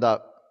 Stand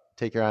up.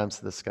 Take your arms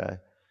to the sky.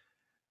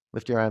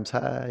 Lift your arms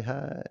high,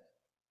 high.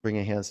 Bring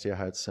your hands to your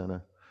heart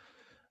center.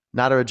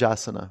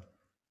 Nadarajasana.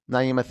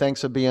 Naima,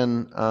 thanks for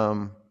being,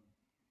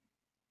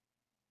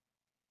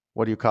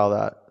 what do you call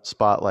that?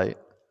 Spotlight.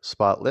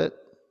 Spotlit?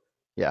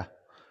 Yeah.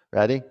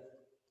 Ready?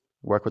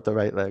 Work with the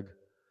right leg.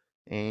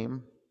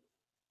 Aim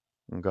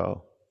and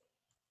go.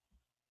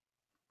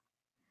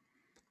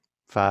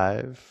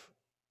 5,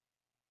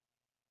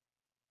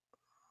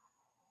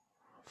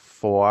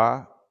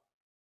 4,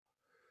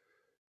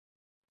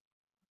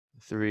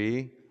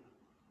 3,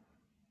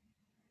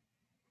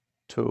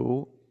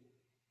 2,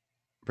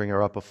 bring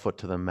her up a foot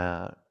to the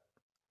mat.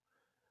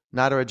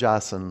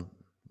 Nadarajasana,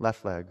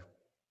 left leg.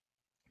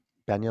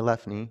 Bend your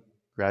left knee,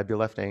 grab your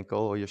left ankle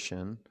or your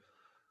shin.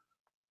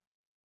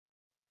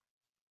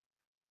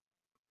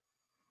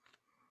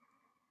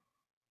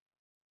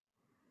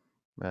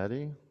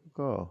 Ready?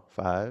 Go.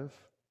 5,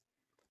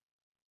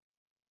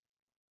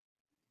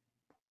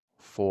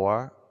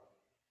 4.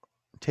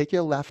 Take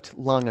your left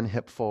lung and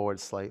hip forward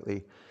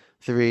slightly.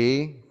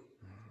 3,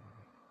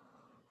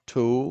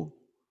 2,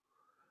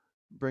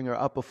 bring her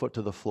upper foot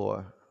to the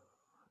floor.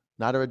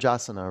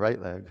 Nadarajasana,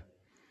 right leg.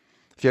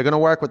 If you're going to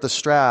work with the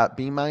strap,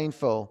 be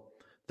mindful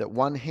that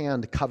one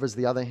hand covers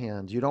the other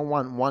hand. You don't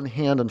want one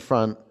hand in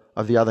front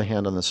of the other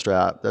hand on the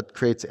strap. That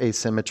creates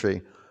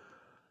asymmetry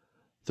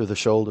through the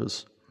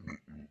shoulders.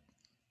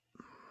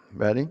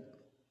 Ready?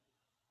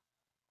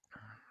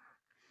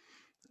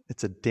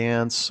 It's a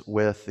dance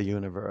with the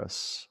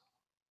universe.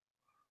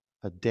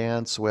 A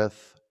dance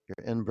with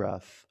your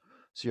in-breath.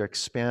 So you're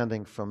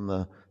expanding from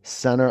the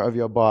center of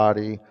your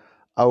body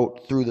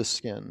out through the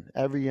skin.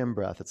 Every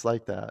in-breath, it's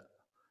like that.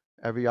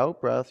 Every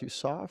out-breath, you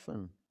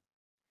soften.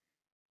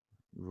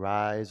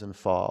 Rise and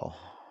fall.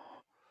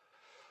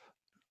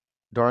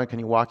 Doran, can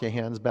you walk your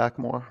hands back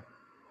more?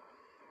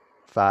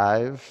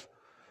 5.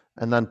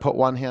 And then put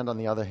one hand on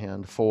the other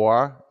hand.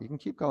 4. You can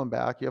keep going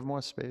back. You have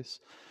more space.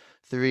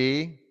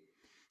 3.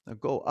 Now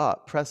go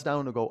up. Press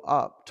down to go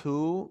up.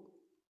 2.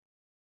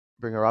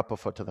 Bring her upper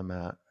foot to the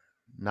mat.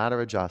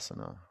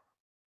 Nadarajasana.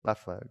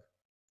 Left leg.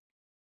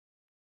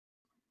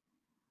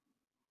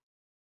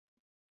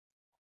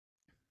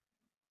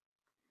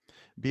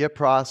 Be a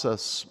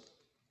process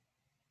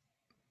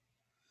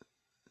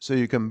so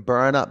you can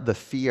burn up the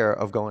fear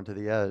of going to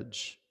the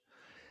edge.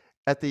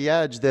 At the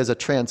edge, there's a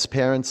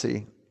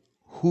transparency.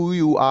 Who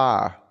you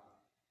are,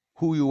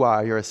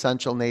 your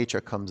essential nature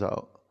comes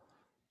out.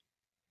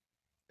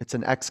 It's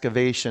an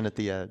excavation at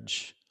the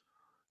edge.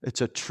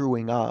 It's a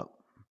truing up.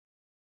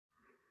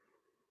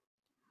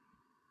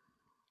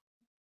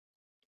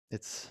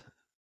 It's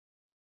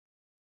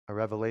a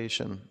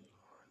revelation.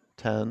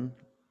 10.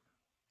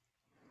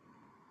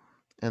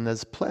 And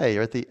there's play.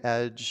 You're at the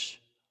edge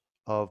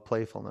of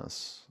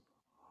playfulness.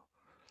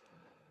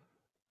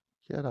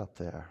 Get up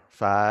there.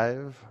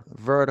 5.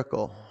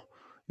 Vertical.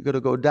 You're going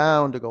to go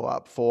down to go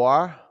up.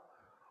 4.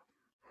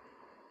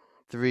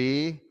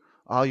 3.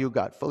 All you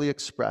got. Fully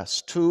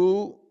expressed.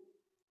 2.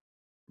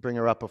 Bring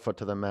her upper foot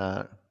to the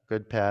mat.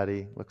 Good,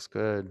 Patty. Looks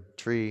good.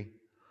 Tree.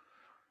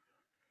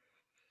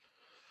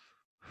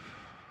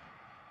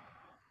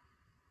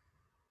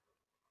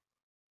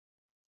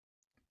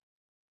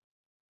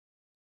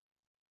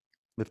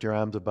 Lift your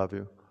arms above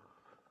you.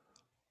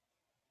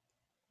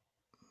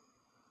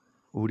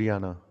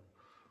 Uddiyana.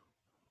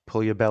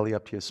 Pull your belly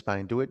up to your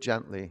spine. Do it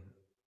gently.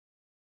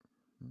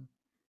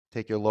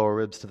 Take your lower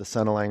ribs to the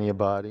center line of your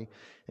body.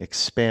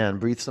 Expand.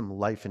 Breathe some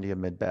life into your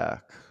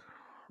mid-back.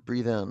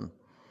 Breathe in.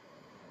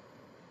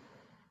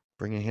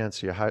 Bring your hands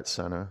to your heart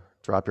center.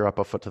 Drop your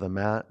upper foot to the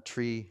mat.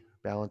 Tree.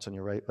 Balance on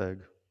your right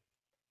leg.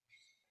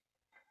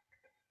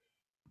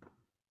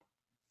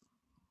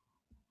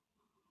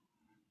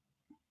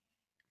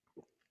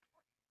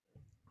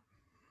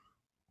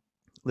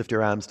 Lift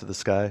your arms to the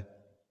sky.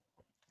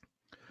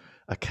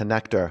 A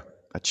connector,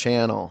 a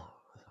channel.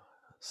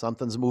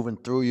 Something's moving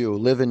through you,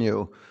 living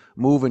you,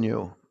 moving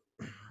you.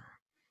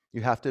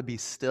 You have to be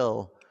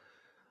still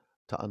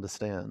to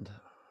understand.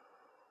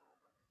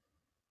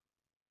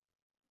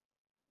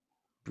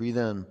 Breathe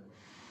in.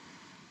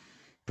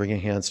 Bring your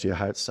hands to your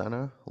heart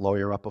center. Lower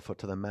your upper foot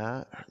to the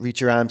mat. Reach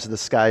your arms to the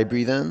sky.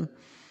 Breathe in.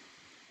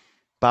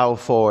 Bow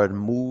forward,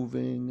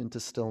 moving into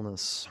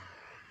stillness.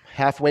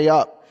 Halfway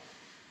up.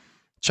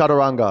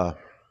 Chaturanga.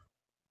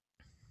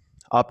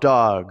 Up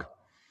dog.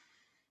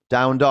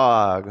 Down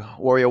dog.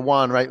 Warrior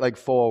 1, right leg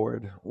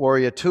forward.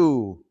 Warrior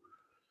 2.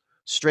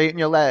 Straighten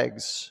your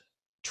legs.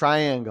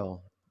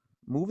 Triangle.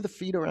 Move the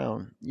feet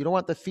around. You don't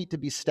want the feet to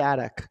be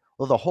static.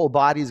 Well, the whole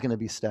body is going to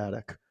be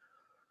static.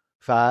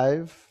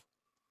 5.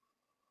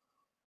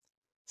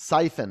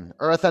 Siphon.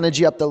 Earth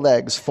energy up the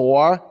legs.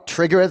 4.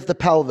 Trigger at the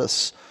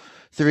pelvis.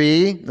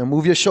 3. Now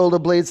move your shoulder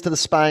blades to the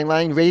spine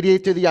line.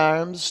 Radiate through the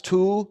arms.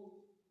 2.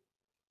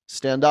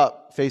 Stand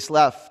up. Face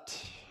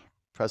left.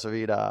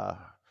 Prasarita.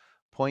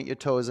 Point your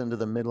toes into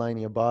the midline of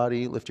your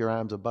body. Lift your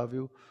arms above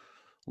you.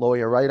 Lower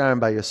your right arm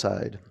by your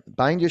side.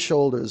 Bind your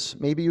shoulders.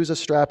 Maybe use a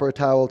strap or a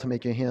towel to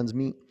make your hands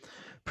meet.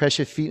 Press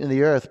your feet in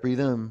the earth. Breathe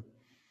in.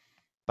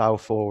 Bow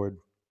forward.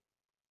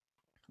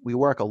 We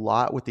work a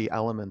lot with the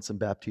elements in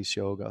Baptiste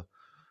Yoga.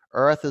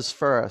 Earth is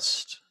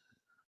first.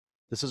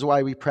 This is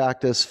why we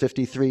practice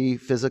 53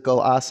 physical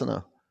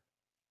asana.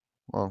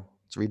 Well,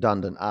 it's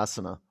redundant,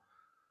 asana.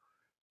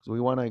 So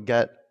we want to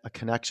get a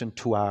connection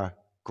to our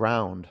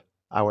ground,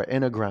 our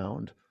inner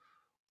ground,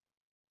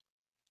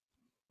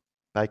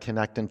 by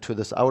connecting to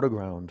this outer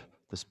ground,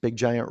 this big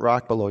giant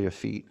rock below your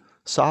feet.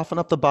 Soften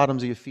up the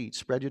bottoms of your feet.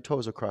 Spread your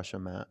toes across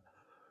your mat.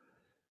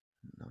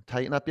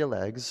 Tighten up your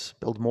legs.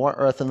 Build more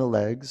earth in the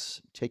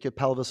legs. Take your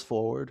pelvis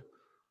forward.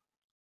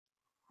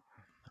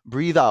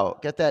 Breathe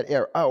out. Get that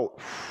air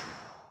out.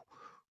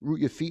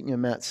 Root your feet in your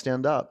mat.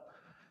 Stand up.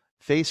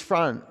 Face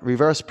front.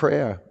 Reverse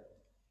prayer.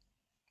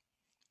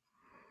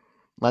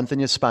 Lengthen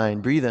your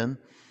spine. Breathe in.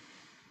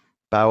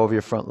 Bow over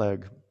your front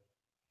leg.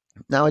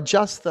 Now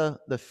adjust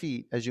the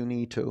feet as you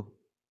need to.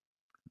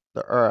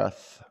 The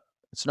earth.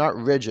 It's not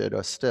rigid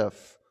or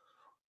stiff.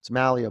 It's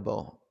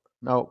malleable.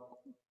 Now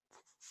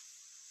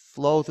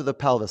flow through the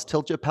pelvis.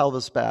 Tilt your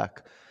pelvis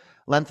back.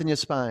 Lengthen your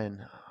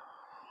spine.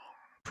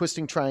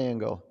 Twisting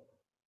triangle.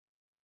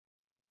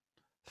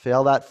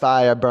 Feel that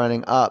fire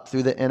burning up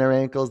through the inner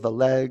ankles, the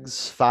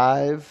legs.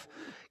 5.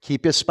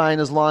 Keep your spine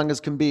as long as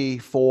can be.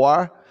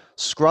 4.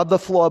 Scrub the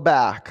floor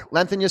back.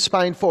 Lengthen your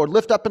spine forward.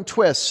 Lift up and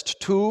twist.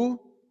 2.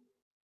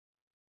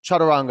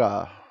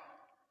 Chaturanga.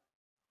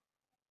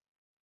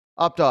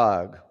 Up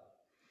dog.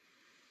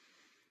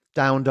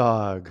 Down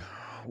dog.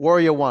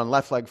 Warrior 1,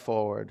 left leg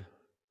forward.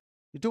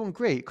 You're doing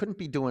great. Couldn't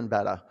be doing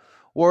better.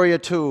 Warrior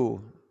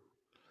 2.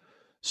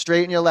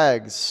 Straighten your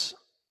legs.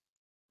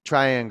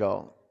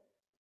 triangle.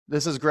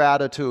 This is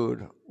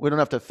gratitude. We don't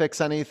have to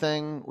fix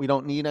anything. We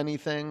don't need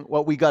anything.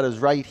 What we got is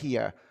right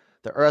here.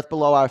 The earth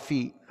below our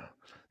feet,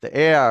 the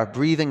air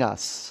breathing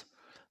us,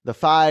 the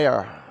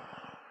fire.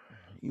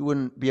 You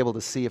wouldn't be able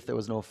to see if there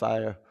was no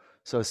fire.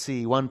 So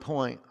see, 1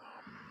 point.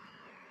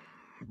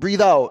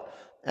 Breathe out.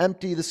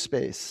 Empty the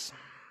space.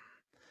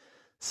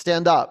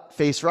 Stand up.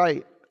 Face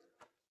right.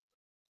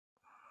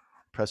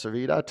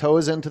 Prasarita.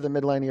 Toes into the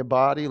midline of your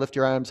body. Lift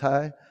your arms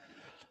high.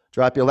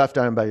 Drop your left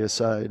arm by your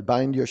side.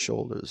 Bind your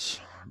shoulders.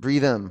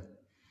 Breathe in.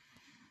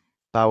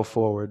 Bow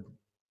forward.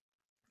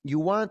 You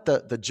want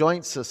the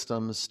joint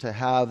systems to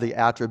have the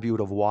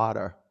attribute of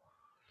water.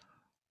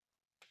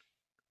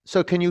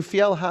 So can you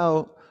feel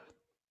how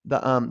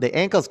the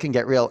ankles can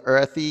get real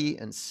earthy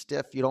and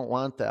stiff? You don't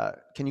want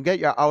that. Can you get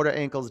your outer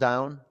ankles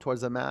down towards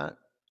the mat?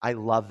 I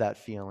love that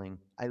feeling.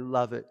 I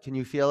love it. Can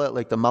you feel it?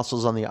 Like the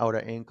muscles on the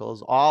outer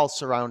ankles, all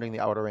surrounding the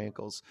outer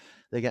ankles.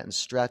 They're getting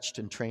stretched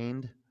and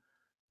trained.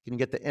 Can you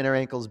get the inner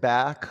ankles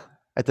back?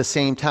 At the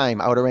same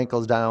time, outer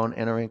ankles down,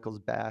 inner ankles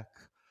back.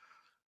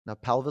 Now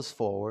pelvis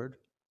forward.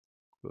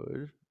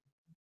 Good.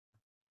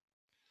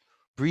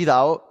 Breathe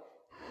out.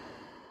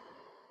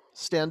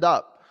 Stand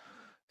up.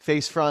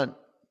 Face front.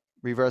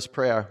 Reverse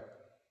prayer.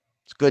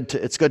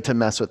 It's good to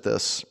mess with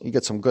this. You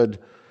get some good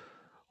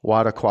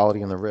water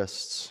quality in the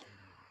wrists.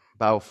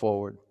 Bow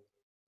forward.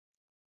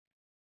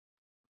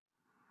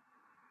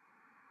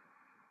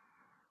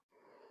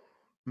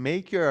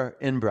 Make your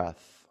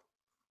in-breath,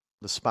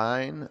 the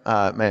spine,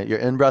 your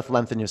in-breath,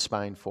 lengthen your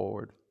spine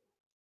forward.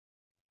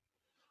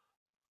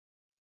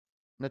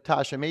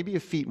 Natasha, maybe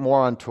your feet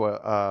more onto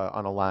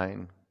on a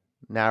line.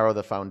 Narrow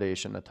the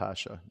foundation,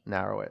 Natasha.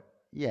 Narrow it.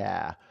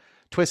 Yeah.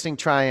 Twisting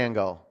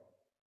triangle.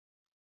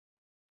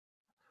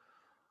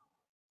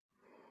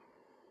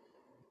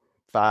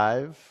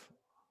 5,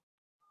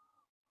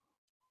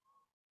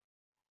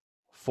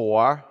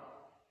 4,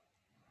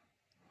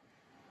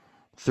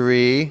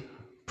 3,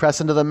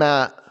 press into the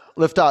mat,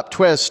 lift up,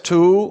 twist,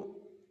 2,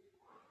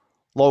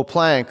 low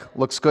plank,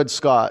 looks good,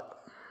 Scott.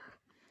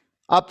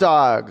 Up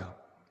dog,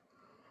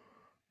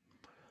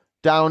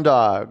 down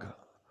dog.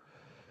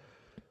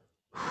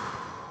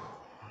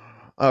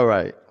 All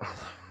right,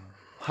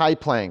 high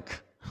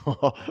plank.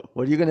 What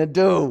are you gonna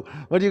do?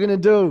 What are you gonna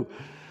do?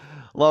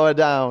 Lower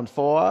down,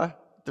 4,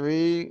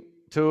 3,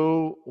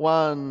 2,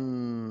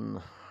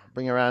 1.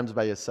 Bring your arms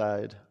by your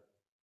side.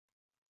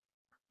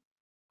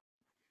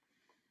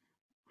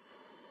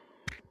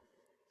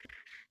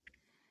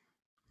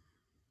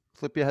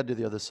 Flip your head to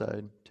the other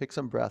side. Take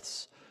some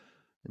breaths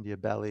into your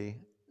belly.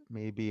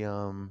 Maybe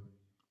move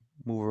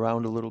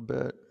around a little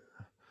bit.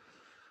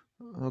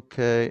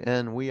 Okay,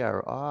 and we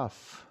are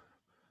off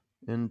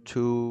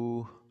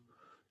into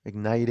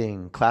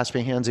igniting. Clasp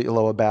your hands at your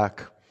lower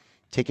back.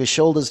 Take your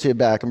shoulders to your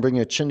back and bring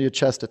your chin to your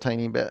chest a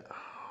tiny bit.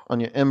 On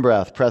your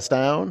in-breath, press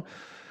down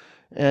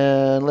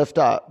and lift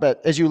up. But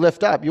as you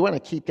lift up, you want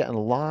to keep getting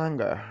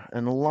longer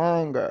and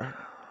longer.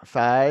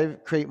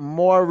 5, create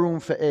more room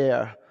for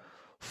air.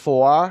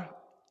 4,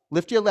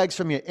 lift your legs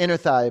from your inner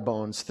thigh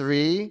bones.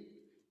 3,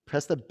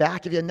 press the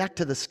back of your neck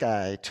to the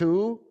sky.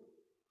 2,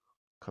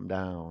 come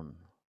down.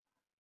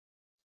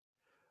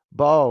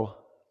 Bow.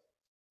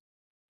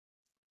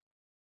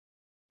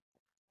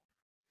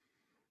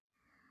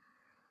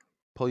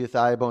 Pull your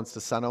thigh bones to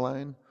center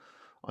line.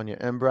 On your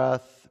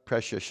in-breath,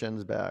 press your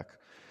shins back.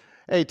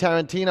 Hey,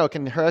 Tarantino,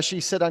 can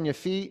Hershey sit on your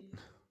feet?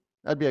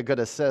 That'd be a good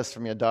assist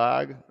from your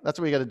dog. That's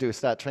what we got to do,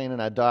 start training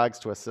our dogs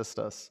to assist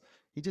us.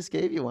 He just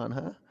gave you one,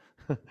 huh?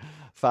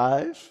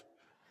 5.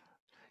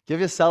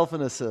 Give yourself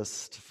an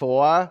assist.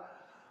 4.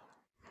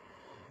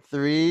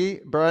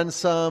 3. Burn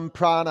some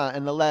prana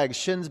in the legs.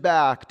 Shins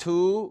back.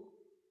 2.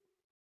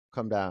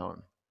 Come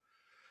down.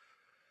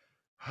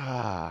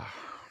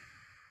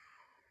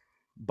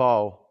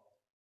 Bow.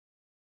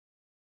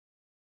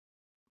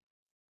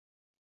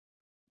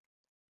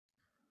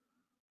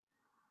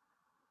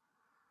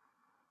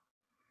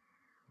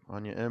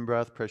 On your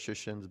in-breath, press your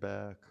shins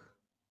back.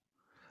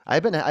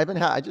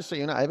 Just so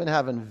you know, I've been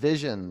having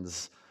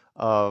visions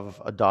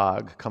of a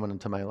dog coming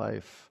into my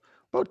life.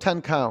 About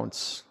 10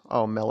 counts.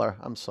 Oh, Miller,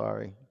 I'm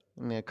sorry.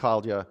 I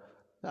called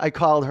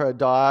her a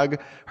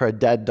dog, her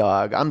dead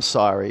dog. I'm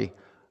sorry.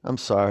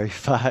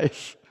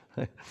 5,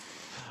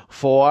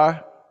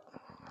 4,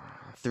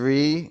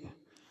 3,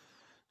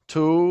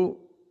 2,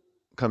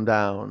 come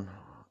down.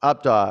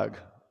 Up dog.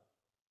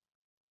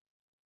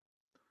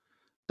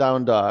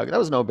 Down dog. That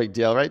was no big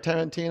deal, right,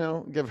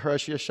 Tarantino? Give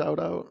Hershey a shout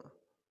out.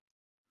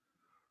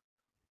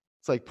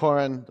 It's like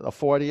pouring a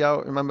 40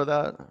 out. Remember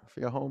that for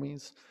your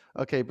homies?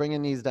 Okay, bring your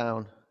knees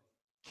down.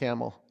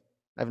 Camel.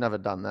 I've never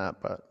done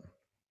that, but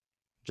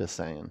just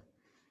saying.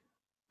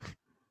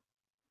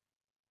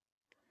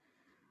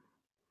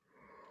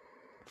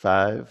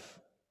 5.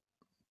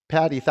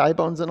 Patty, thigh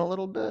bones in a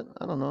little bit.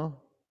 I don't know.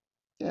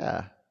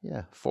 Yeah.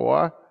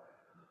 4.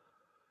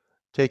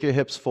 Take your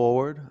hips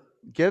forward.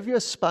 Give your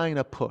spine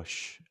a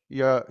push.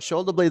 Your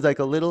shoulder blades like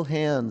a little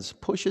hands.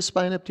 Push your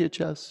spine up to your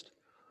chest.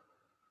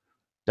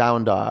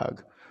 Down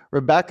dog.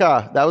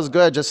 Rebecca, that was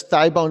good. Just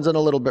thigh bones in a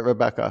little bit,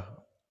 Rebecca.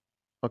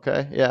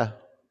 Okay, yeah.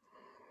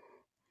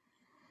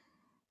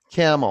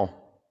 Camel.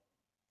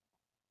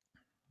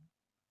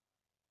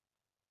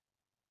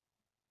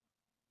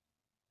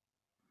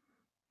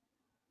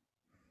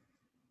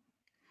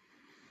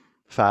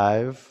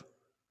 Five.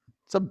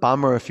 It's a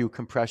bummer if you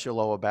compress your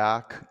lower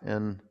back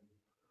and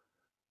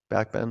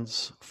back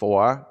bends.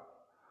 Four.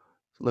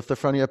 Lift the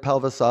front of your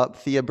pelvis up.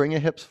 Thea, bring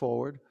your hips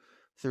forward.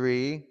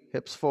 Three.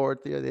 Hips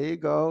forward, Thea. There you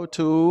go.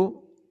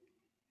 Two.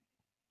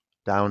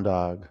 Down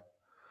dog.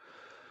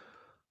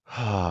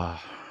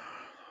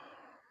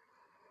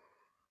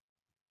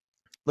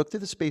 Look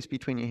through the space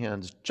between your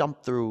hands.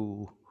 Jump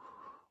through.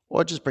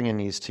 Or just bring your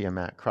knees to your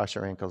mat. Cross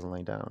your ankles and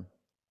lay down.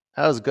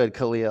 That was good,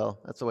 Khalil.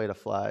 That's the way to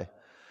fly.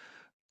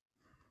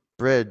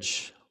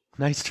 Bridge.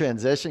 Nice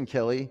transition,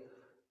 Kelly.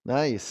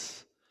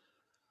 Nice.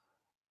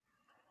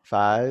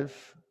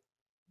 Five.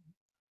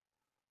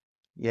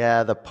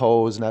 Yeah, the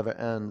pose never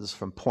ends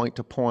from point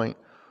to point.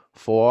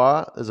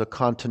 Four. There's a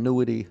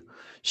continuity.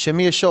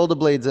 Shimmy your shoulder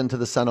blades into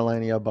the center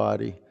line of your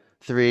body.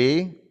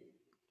 Three.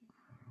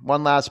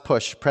 One last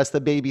push. Press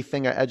the baby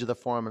finger edge of the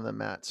forearm on the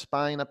mat.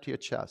 Spine up to your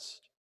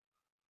chest.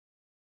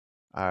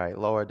 All right,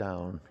 lower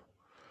down.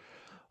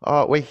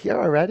 Oh, we're here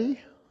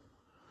already?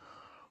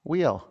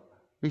 Wheel.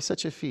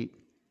 Reset your feet.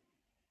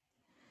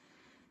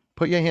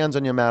 Put your hands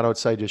on your mat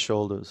outside your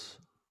shoulders.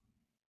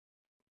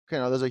 Okay,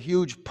 now there's a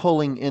huge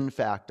pulling in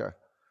factor.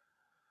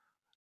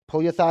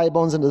 Pull your thigh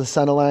bones into the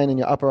center line and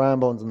your upper arm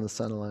bones in the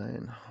center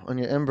line. On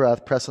your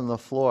in-breath, press on the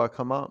floor,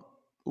 come up.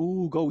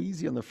 Ooh, go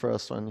easy on the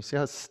first one. You see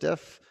how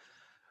stiff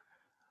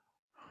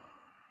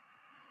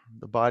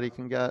the body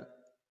can get?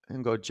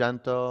 And go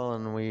gentle,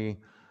 and we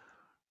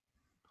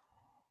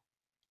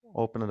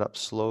open it up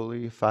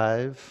slowly.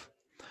 Five.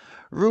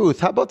 Ruth,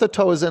 how about the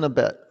toes in a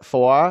bit?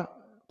 Four.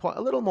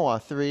 A little more.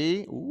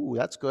 Three. Ooh,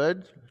 that's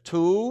good.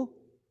 Two.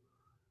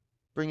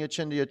 Bring your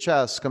chin to your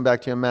chest. Come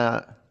back to your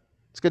mat.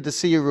 It's good to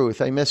see you,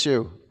 Ruth. I miss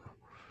you.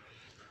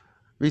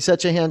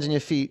 Reset your hands and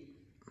your feet.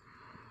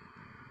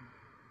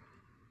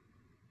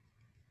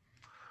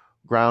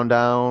 Ground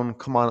down.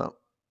 Come on up.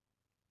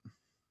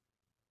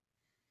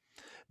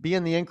 Be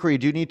in the inquiry.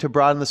 Do you need to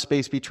broaden the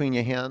space between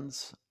your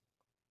hands?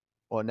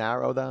 Or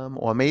narrow them?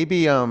 Or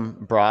maybe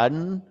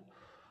broaden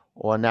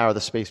or narrow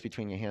the space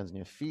between your hands and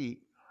your feet.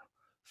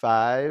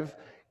 Five.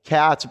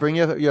 Cats, bring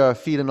your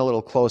feet in a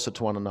little closer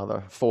to one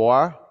another.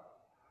 Four.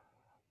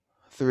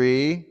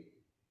 Three.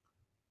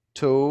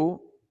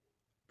 Two.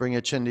 Bring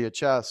your chin to your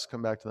chest.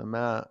 Come back to the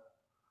mat.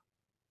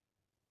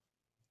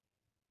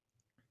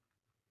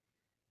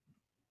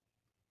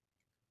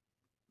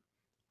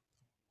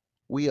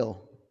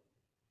 Wheel.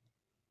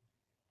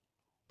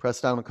 Press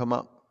down and come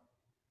up.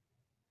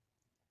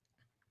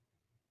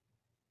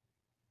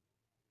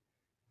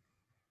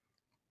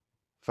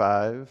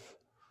 Five.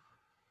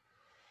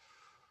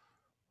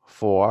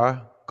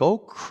 Four. Go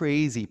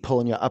crazy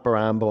pulling your upper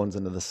arm bones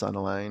into the center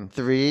line.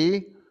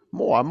 Three.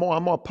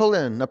 More. Pull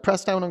in. Now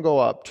press down and go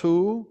up.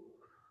 Two.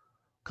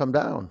 Come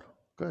down.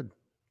 Good.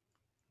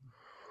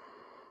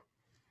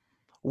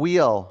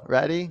 Wheel.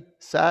 Ready?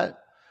 Set.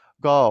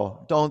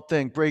 Go. Don't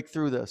think. Break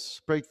through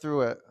this. Break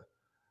through it.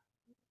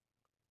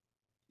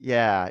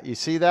 Yeah. You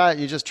see that?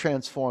 You just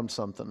transformed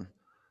something.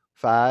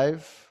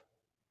 Five.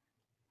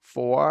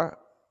 Four.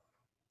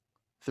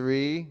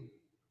 Three.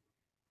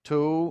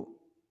 Two.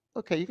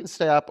 Okay, you can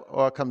stay up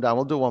or come down.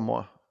 We'll do one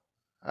more.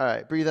 All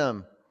right, breathe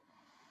in.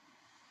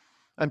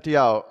 Empty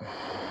out.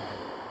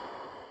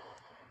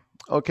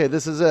 Okay,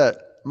 this is it.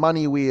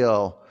 Money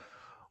wheel.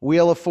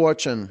 Wheel of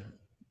fortune.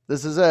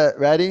 This is it.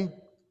 Ready?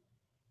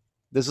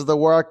 This is the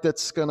work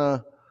that's going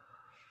to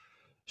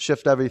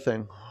shift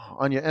everything.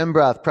 On your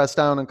in-breath, press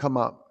down and come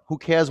up. Who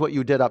cares what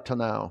you did up to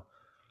now?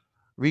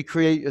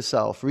 Recreate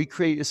yourself.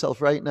 Recreate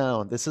yourself right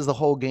now. This is the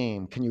whole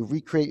game. Can you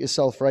recreate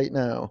yourself right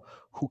now?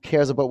 Who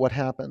cares about what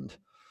happened?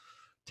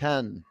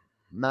 10,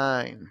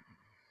 9.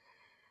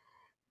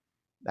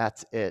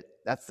 That's it.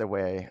 That's the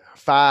way.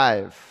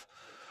 5,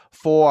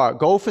 4.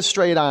 Go for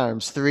straight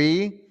arms.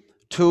 3,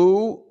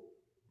 2.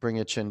 Bring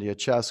your chin to your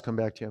chest. Come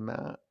back to your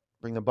mat.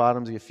 Bring the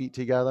bottoms of your feet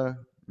together.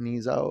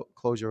 Knees out.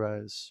 Close your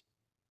eyes.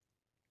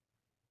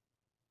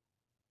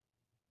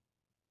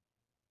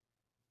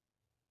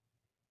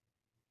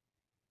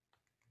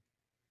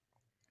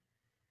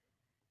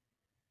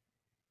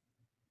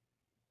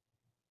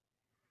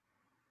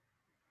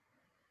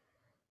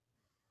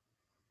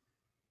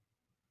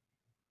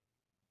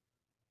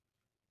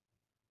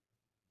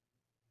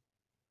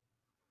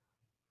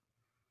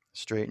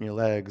 Straighten your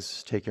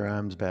legs. Take your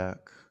arms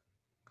back.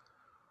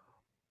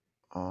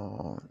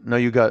 Oh, no,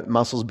 you got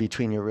muscles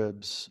between your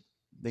ribs.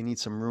 They need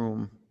some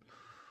room.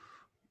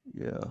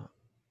 Yeah.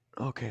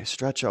 Okay,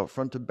 stretch out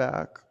front to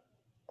back.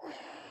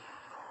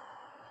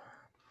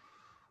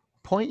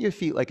 Point your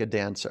feet like a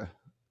dancer.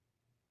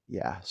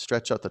 Yeah,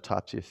 stretch out the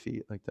tops of your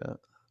feet like that.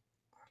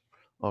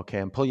 Okay,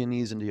 and pull your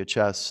knees into your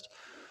chest.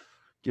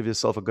 Give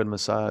yourself a good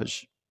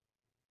massage.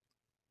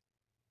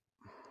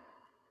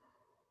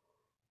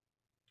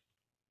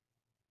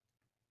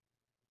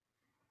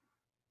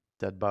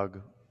 Dead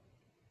bug.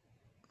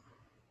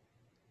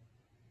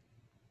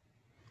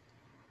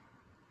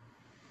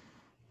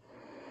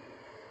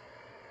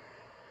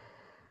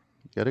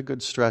 Get a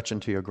good stretch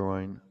into your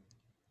groin.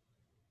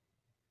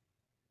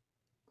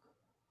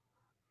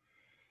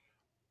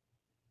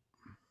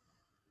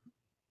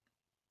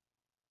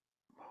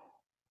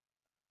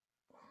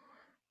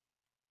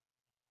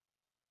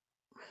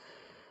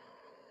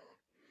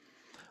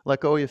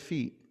 Let go of your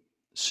feet.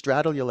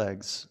 Straddle your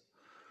legs.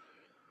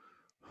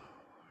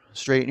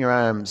 Straighten your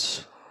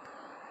arms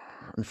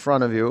in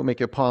front of you.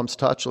 Make your palms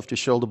touch. Lift your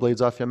shoulder blades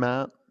off your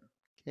mat.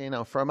 Okay,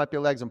 now firm up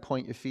your legs and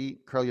point your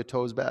feet. Curl your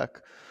toes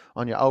back.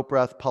 On your out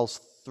breath, pulse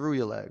through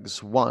your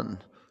legs. 1,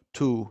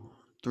 2,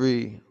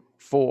 3,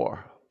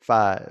 4,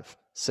 5,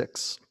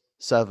 6,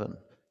 7,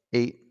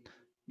 8,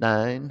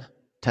 9,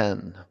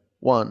 10.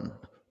 1,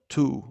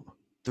 2,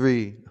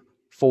 3,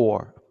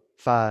 4,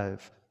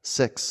 5,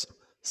 6,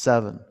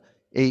 7,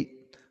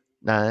 8,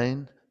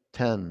 9,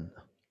 10.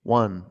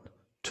 1,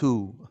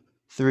 2,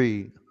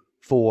 3,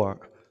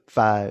 4,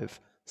 5,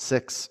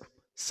 6,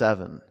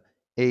 7,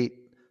 8,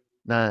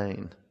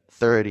 9,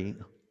 30.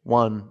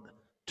 1,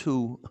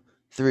 2,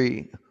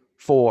 3,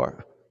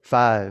 4,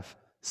 5,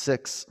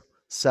 6,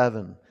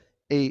 7,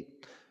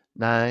 8,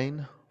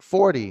 9,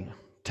 40.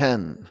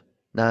 10,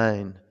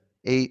 9,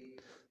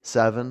 8,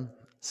 7,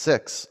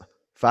 6,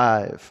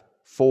 5,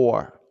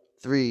 4,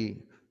 3,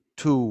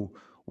 2,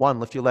 1.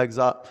 Lift your legs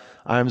up,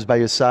 arms by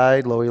your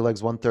side, lower your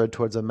legs 1/3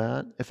 towards the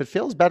mat. If it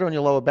feels better in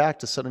your lower back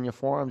to sit on your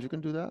forearms, you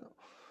can do that.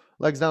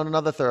 Legs down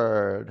another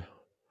third.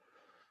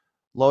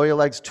 Lower your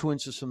legs 2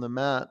 inches from the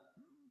mat.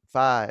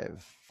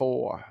 5,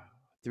 4,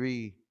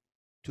 3,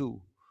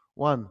 2,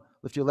 1.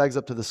 Lift your legs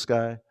up to the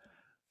sky.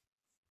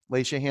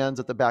 Lace your hands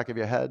at the back of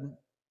your head.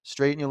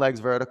 Straighten your legs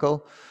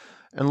vertical.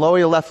 And lower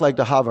your left leg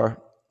to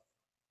hover.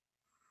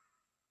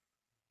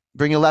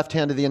 Bring your left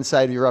hand to the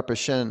inside of your upper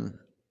shin.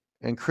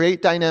 And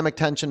create dynamic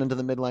tension into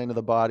the midline of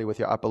the body with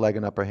your upper leg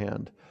and upper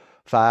hand.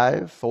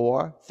 5,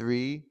 4,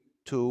 3,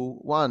 2,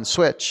 1.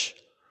 Switch.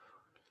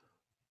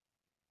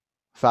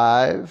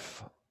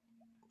 5,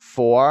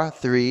 4,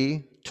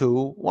 3,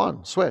 2,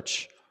 1.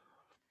 Switch.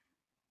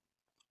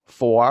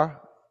 4,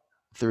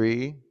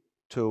 3,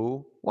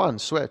 2, 1.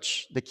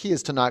 Switch. The key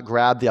is to not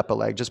grab the upper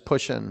leg. Just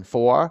push in.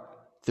 4,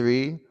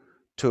 3,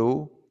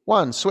 2,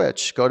 1.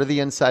 Switch. Go to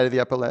the inside of the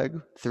upper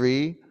leg.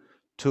 3,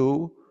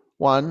 2,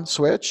 1.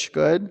 Switch.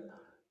 Good.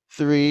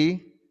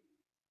 3,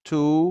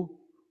 2,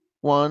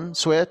 1.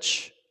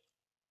 Switch.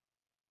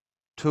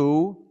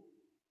 2,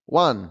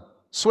 1.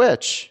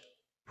 Switch.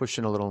 Push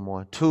in a little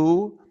more.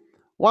 2,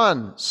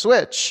 1.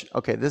 Switch.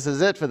 Okay, this is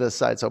it for this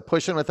side. So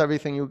push in with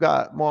everything you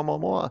got. More, more,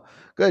 more.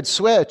 Good.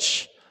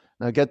 Switch.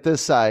 Now get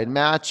this side.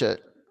 Match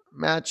it.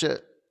 Match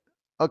it.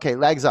 Okay,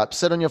 legs up.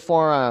 Sit on your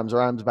forearms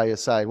or arms by your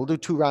side. We'll do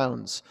 2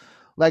 rounds.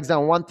 Legs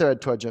down 1/3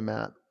 towards your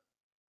mat.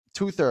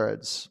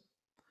 2/3.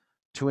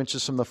 2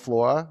 inches from the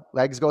floor.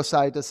 Legs go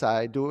side to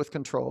side. Do it with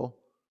control.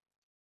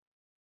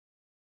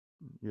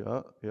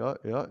 Yeah.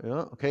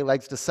 Okay,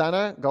 legs to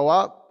center. Go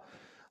up.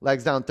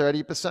 Legs down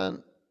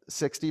 30%,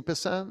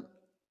 60%.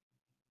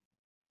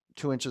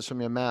 2 inches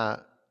from your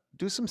mat.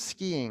 Do some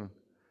skiing.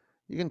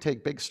 You can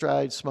take big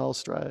strides, small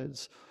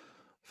strides.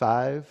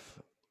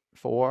 5,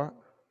 4,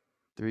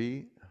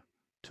 3,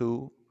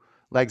 2.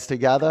 Legs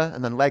together,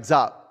 and then legs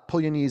up.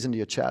 Pull your knees into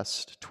your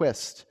chest.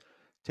 Twist.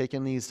 Take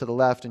your knees to the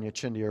left and your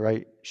chin to your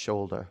right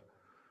shoulder.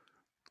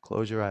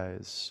 Close your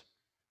eyes.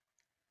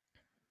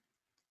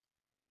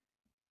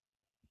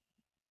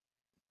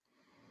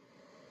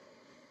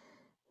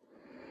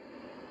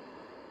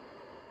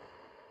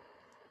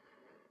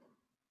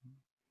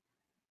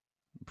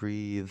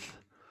 Breathe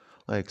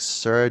like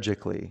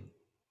surgically.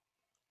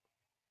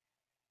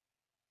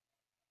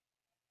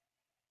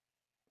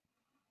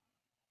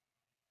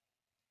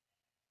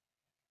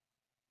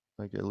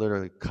 Like you're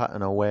literally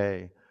cutting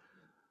away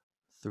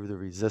through the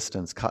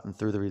resistance, cutting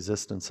through the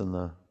resistance in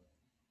the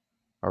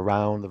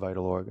around the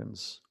vital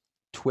organs.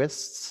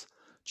 Twists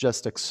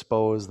just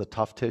expose the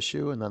tough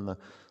tissue, and then the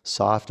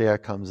soft air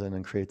comes in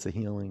and creates a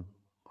healing.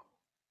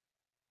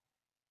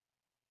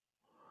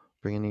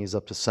 Bring your knees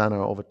up to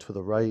center, over to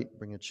the right.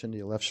 Bring your chin to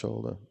your left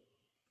shoulder.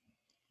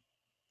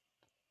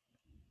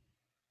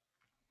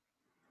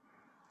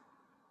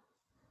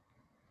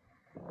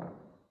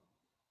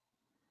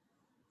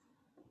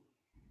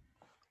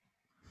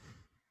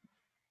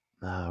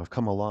 We've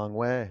come a long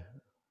way.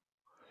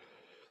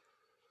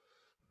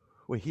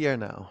 We're here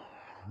now.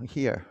 We're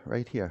here,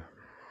 right here.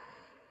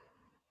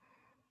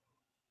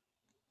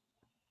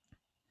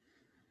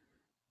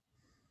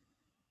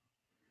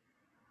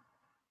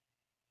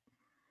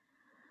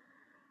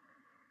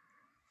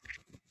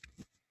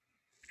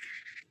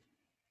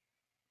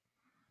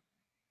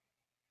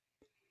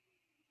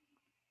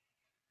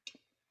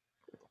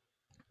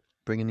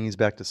 Bring your knees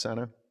back to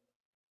center.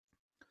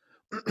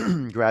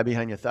 Grab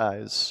behind your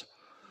thighs.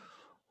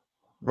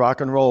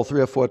 Rock and roll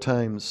 3 or 4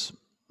 times.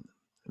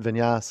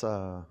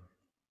 Vinyasa.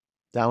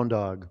 Down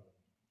dog.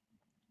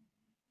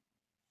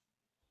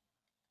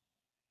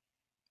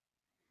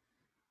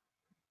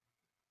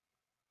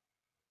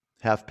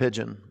 Half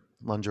pigeon,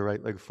 lunge your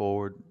right leg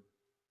forward.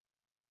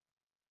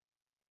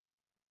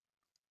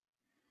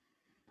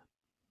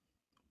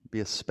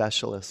 Be a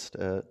specialist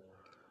at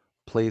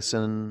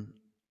placing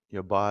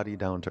your body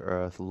down to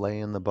earth,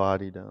 laying the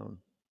body down.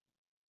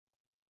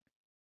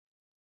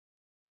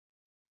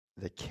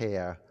 The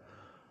care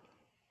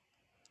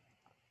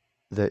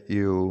that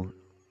you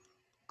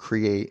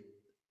create,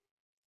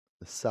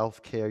 the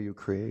self-care you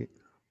create,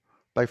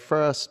 by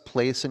first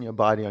placing your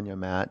body on your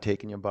mat,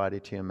 taking your body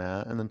to your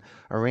mat, and then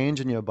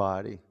arranging your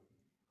body.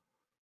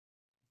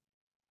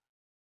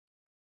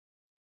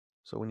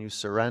 So when you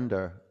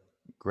surrender,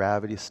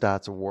 gravity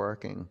starts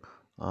working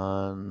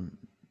on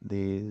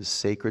these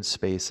sacred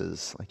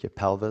spaces, like your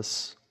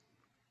pelvis,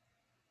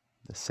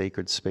 the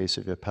sacred space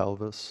of your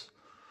pelvis.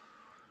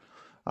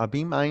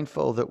 Be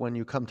mindful that when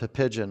you come to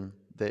pigeon,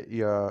 that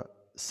you're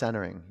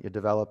centering, you're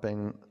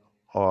developing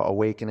or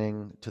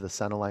awakening to the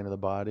center line of the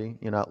body.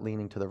 You're not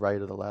leaning to the right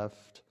or the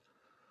left.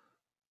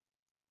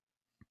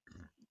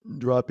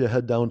 Drop your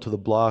head down to the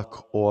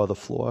block or the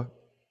floor.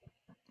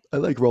 I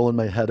like rolling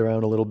my head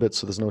around a little bit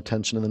so there's no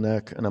tension in the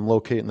neck, and I'm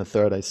locating the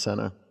third eye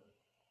center.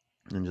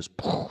 And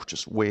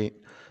just weight,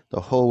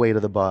 the whole weight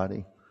of the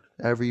body,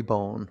 every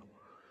bone,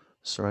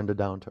 surrender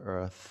down to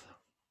earth.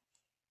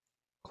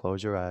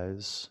 Close your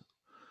eyes.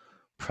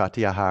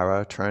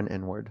 Pratyahara, turn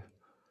inward.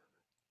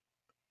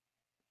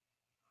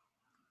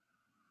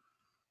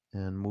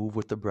 And move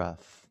with the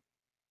breath.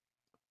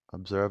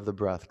 Observe the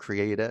breath,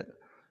 create it.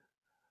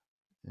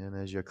 And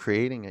as you're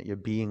creating it, you're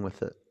being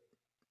with it.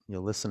 You're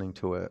listening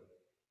to it.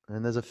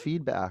 And there's a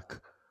feedback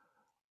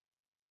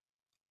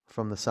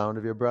from the sound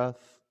of your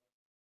breath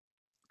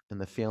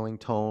and the feeling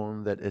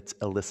tone that it's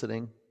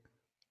eliciting.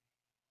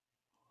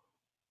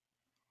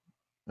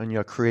 And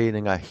you're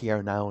creating a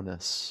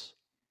here-nowness.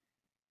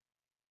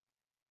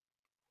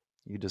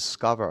 You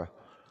discover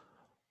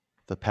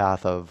the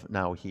path of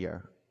now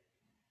here.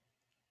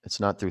 It's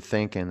not through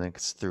thinking,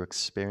 it's through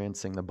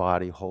experiencing the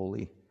body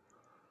wholly.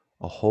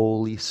 A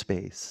holy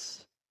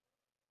space,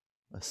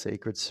 a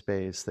sacred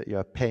space that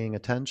you're paying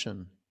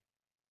attention.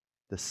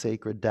 The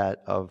sacred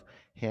debt of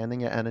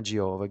handing your energy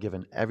over,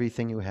 giving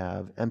everything you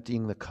have,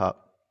 emptying the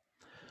cup,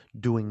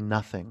 doing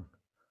nothing.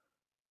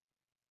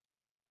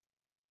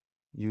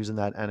 Using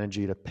that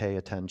energy to pay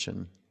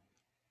attention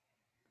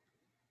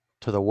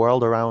to the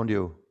world around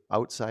you,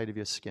 outside of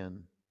your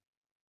skin,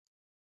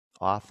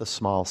 off the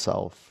small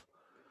self,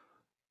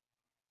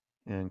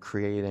 and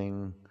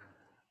creating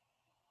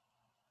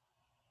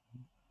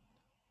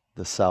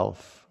the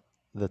self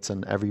that's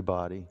in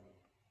everybody,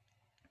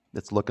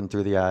 that's looking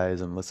through the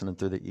eyes and listening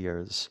through the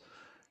ears,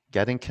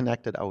 getting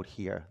connected out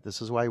here.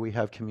 This is why we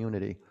have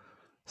community,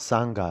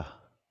 Sangha.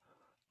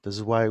 This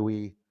is why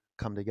we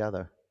come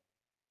together.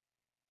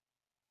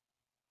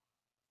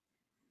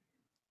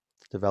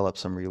 Develop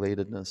some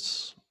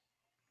relatedness.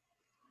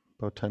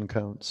 About 10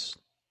 counts.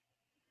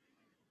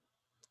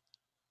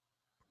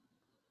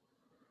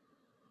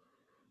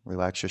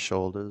 Relax your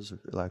shoulders,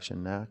 relax your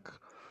neck.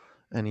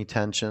 Any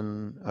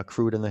tension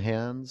accrued in the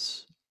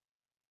hands?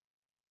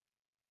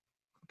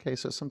 Okay,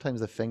 so sometimes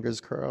the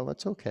fingers curl,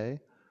 that's okay.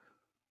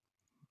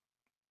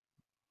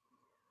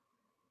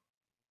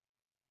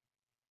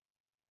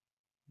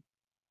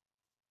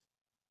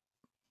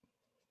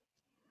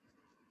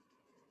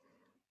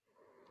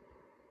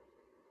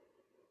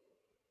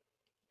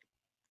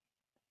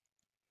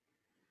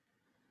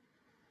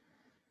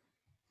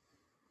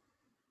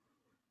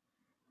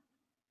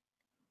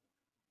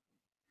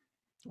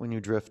 When you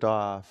drift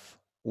off,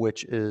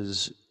 which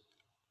is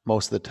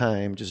most of the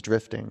time just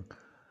drifting,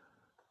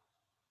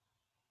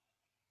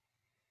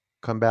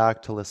 come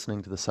back to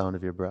listening to the sound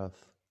of your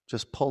breath.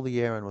 Just pull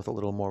the air in with a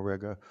little more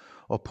rigor,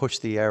 or push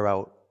the air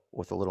out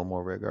with a little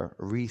more rigor.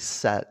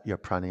 Reset your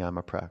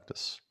pranayama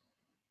practice.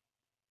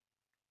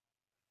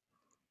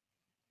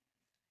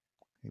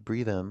 You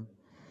breathe in,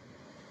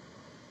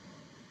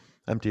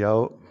 empty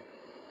out,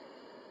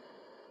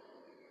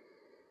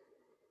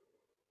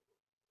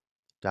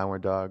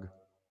 downward dog.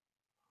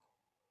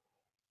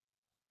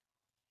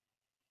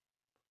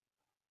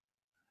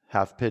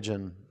 Half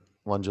pigeon,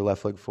 lunge your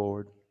left leg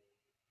forward.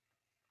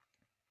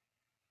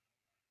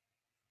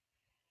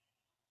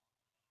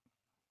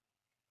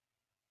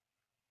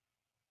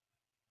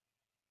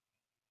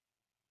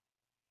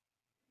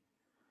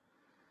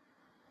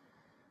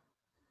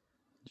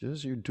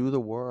 Just you do the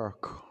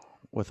work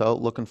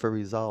without looking for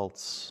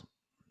results,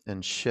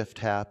 and shift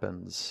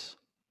happens.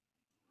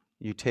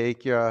 You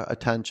take your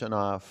attention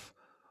off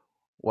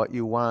what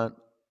you want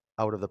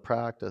out of the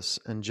practice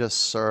and just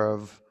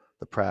serve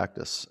the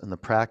practice, and the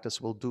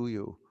practice will do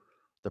you.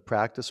 The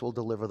practice will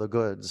deliver the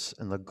goods,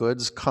 and the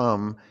goods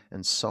come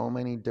in so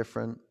many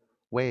different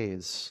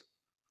ways.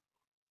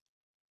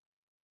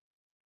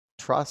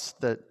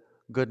 Trust that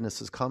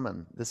goodness is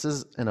coming. This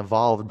is an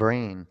evolved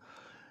brain.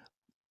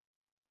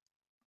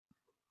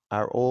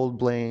 Our old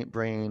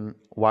brain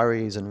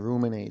worries and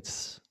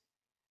ruminates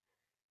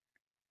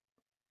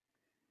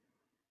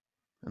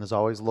and is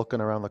always looking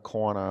around the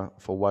corner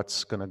for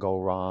what's going to go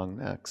wrong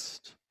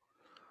next.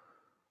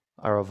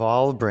 Our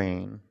evolved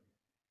brain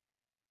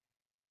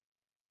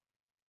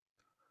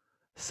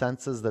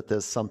senses that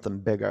there's something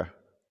bigger.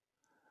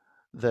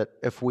 That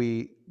if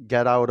we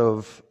get out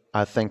of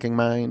our thinking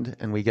mind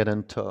and we get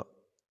into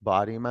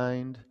body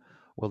mind,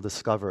 we'll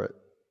discover it.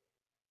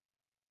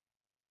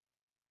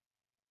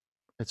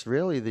 It's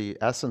really the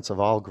essence of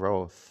all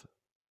growth,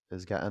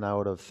 is getting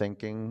out of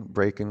thinking,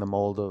 breaking the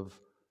mold of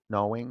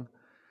knowing,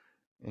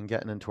 and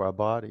getting into our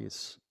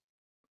bodies.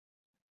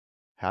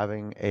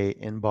 Having a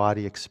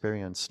in-body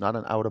experience, not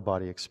an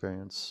out-of-body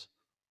experience.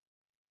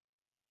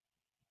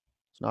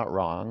 It's not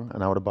wrong,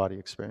 an out-of-body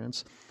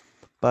experience.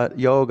 But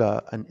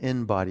yoga, an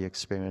in-body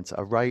experience,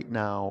 a right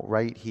now,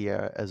 right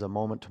here, as a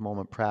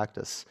moment-to-moment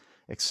practice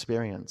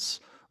experience,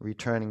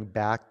 returning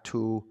back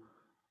to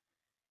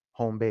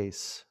home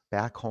base,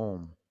 back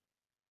home.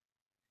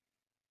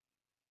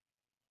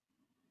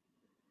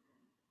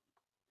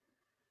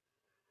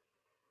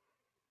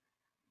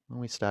 When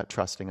we start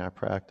trusting our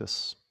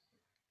practice,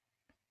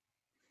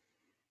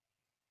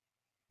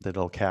 that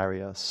it'll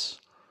carry us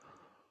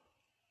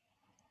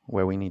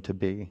where we need to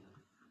be,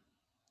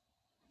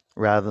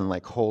 rather than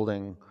like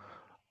holding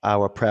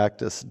our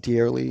practice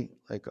dearly,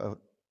 like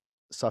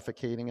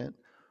suffocating it,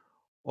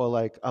 or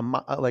like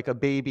a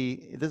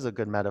baby. This is a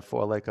good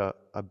metaphor, like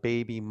a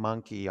baby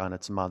monkey on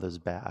its mother's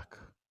back,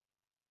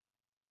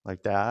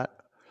 like that.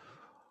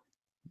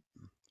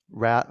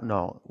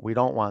 No, we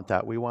don't want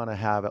that. We want to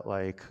have it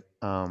like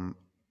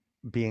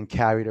being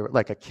carried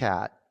like a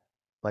cat,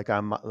 like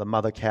the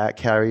mother cat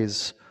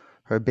carries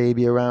her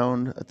baby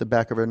around at the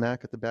back of her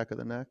neck, at the back of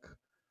the neck.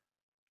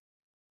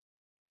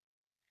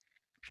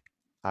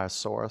 Our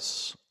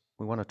source,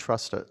 we want to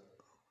trust it.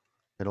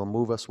 It'll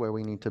move us where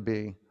we need to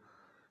be.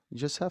 You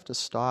just have to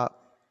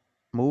stop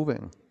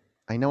moving.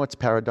 I know it's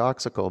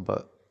paradoxical,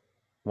 but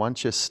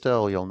once you're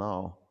still, you'll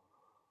know.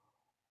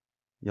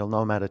 You'll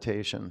know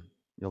meditation.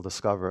 You'll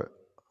discover it.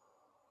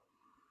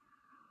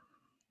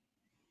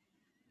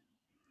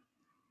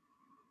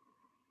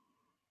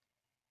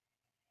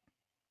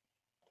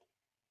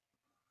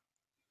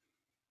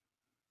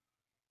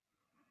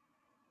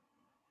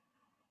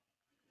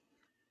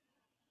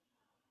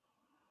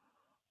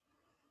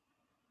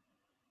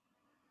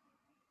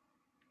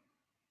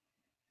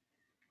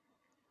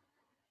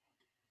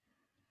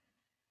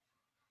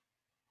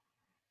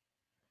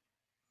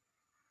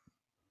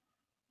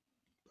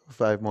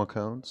 Five more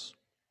counts.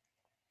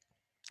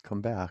 Come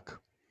back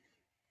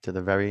to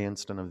the very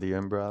instant of the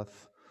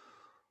in-breath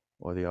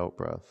or the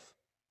out-breath.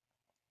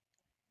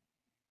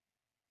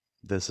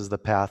 This is the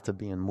path to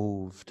being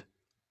moved.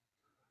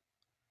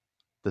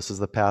 This is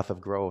the path of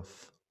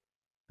growth.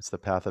 It's the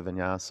path of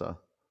vinyasa,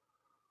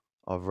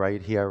 of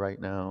right here, right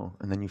now.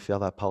 And then you feel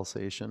that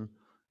pulsation.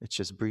 It's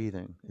just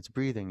breathing. It's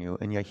breathing you,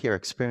 and you're here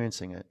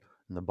experiencing it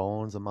in the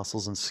bones, the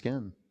muscles, and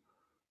skin,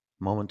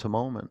 moment to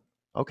moment.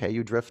 Okay,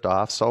 you drift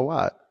off, so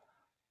what?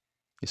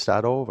 You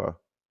start over.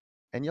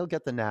 And you'll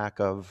get the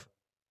knack of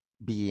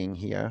being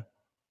here,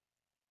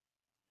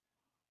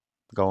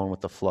 going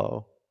with the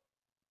flow,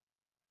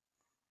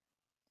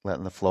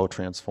 letting the flow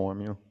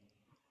transform you.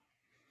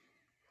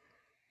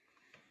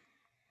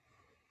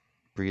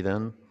 Breathe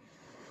in,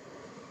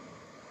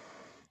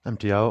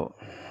 empty out,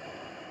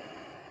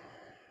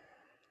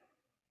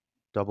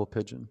 double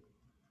pigeon.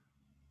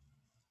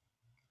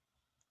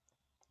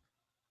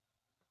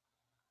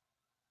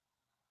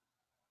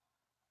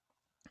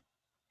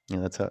 Yeah,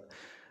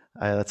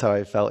 that's how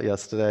I felt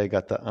yesterday. I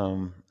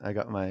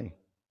got my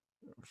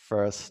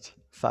first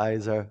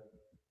Pfizer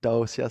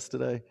dose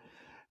yesterday,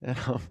 and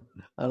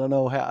I don't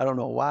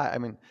know why. I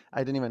mean,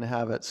 I didn't even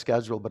have it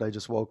scheduled, but I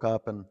just woke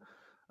up and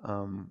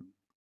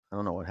I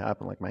don't know what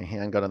happened. Like my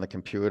hand got on the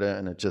computer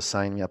and it just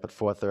signed me up at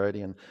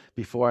 4:30, and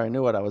before I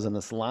knew it, I was in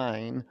this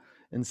line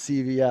in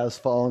CVS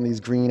following these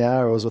green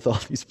arrows with all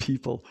these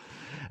people,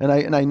 and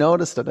I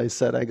noticed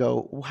it. I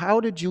go,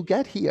 how did you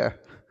get here?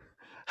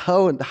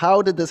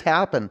 How did this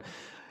happen?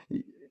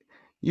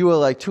 You were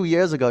like 2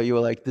 years ago, you were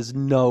like, there's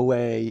no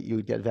way you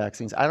would get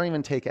vaccines. I don't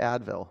even take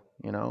Advil,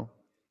 you know?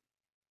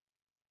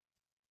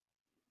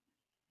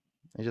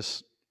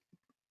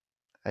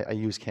 I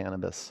use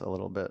cannabis a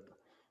little bit.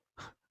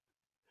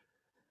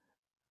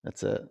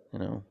 That's it, you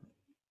know?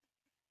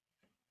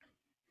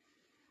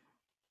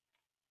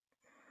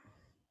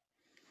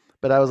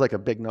 But I was like a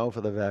big no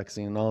for the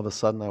vaccine, and all of a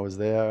sudden I was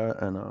there,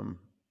 and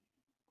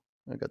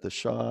I got the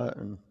shot,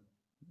 and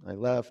I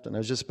left, and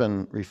I've just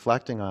been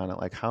reflecting on it,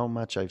 like how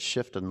much I've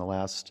shifted in the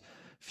last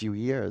few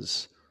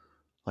years,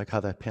 like how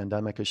that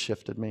pandemic has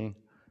shifted me.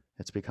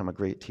 It's become a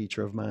great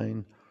teacher of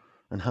mine,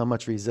 and how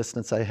much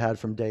resistance I had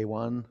from day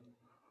one,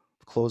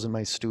 closing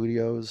my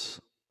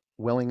studios,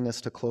 willingness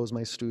to close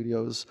my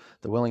studios,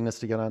 the willingness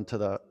to get onto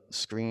the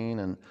screen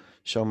and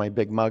show my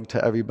big mug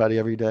to everybody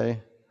every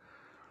day.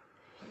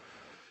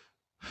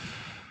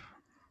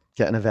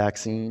 Getting a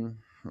vaccine.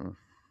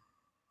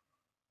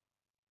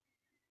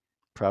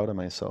 Proud of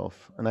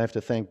myself. And I have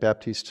to thank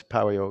Baptiste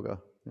Power Yoga.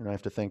 And I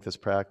have to thank this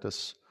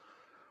practice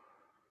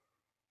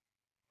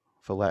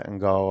for letting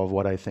go of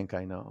what I think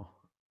I know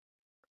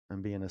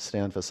and being a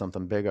stand for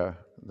something bigger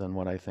than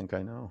what I think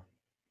I know.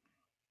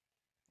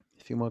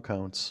 A few more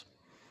counts.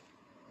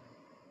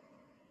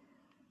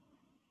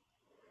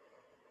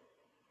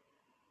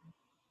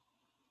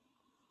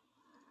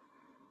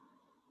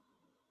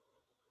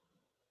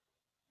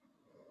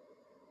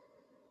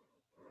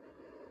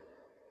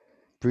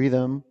 Breathe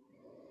in,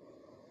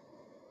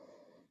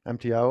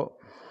 empty out,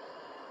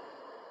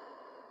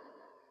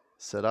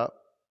 sit up,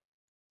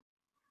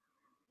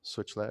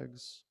 switch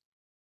legs.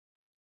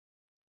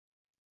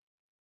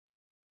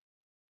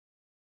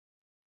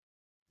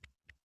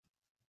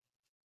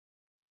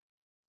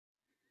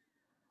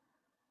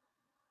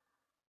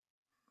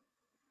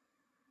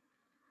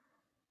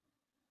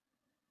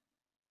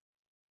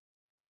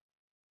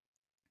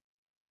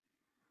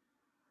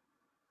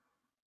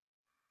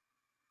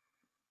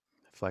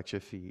 Flex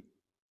your feet.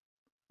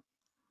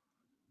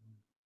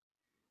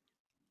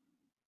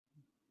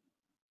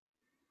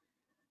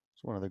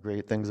 It's one of the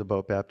great things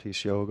about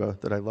Baptiste Yoga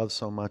that I love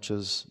so much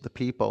is the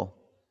people.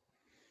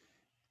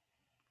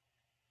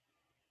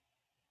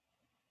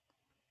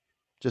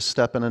 Just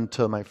stepping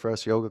into my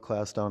first yoga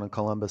class down in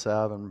Columbus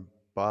Ave in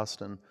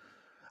Boston,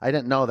 I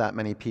didn't know that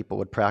many people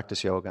would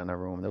practice yoga in a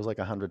room. There was like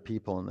 100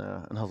 people in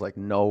there. And I was like,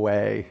 no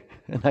way.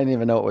 And I didn't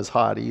even know it was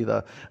hot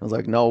either. I was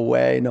like, no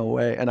way, no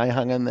way. And I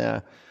hung in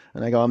there.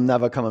 And I go, I'm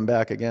never coming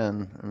back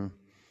again. And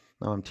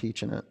now I'm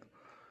teaching it.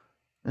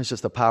 And it's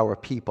just the power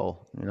of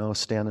people,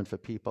 standing for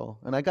people.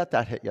 And I got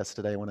that hit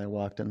yesterday when I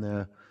walked in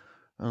there.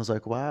 I was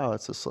like, wow,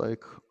 it's just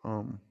like,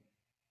 I'm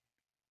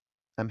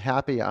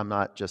happy I'm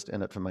not just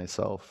in it for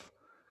myself.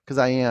 Because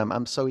I am.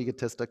 I'm so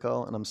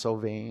egotistical and I'm so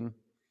vain.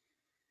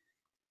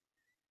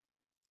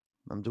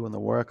 I'm doing the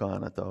work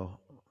on it, though.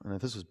 And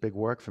this was big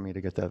work for me to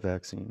get that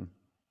vaccine.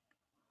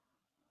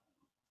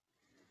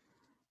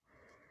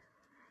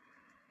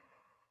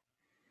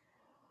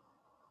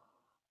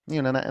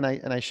 And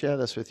I share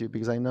this with you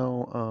because I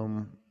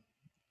know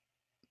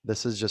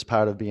this is just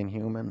part of being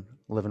human,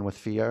 living with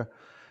fear.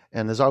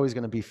 And there's always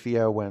going to be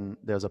fear when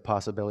there's a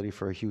possibility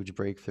for a huge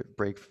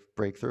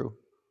breakthrough.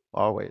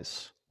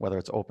 Always. Whether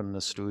it's opening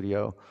a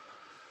studio,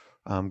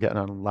 getting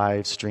on a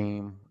live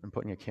stream and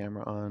putting your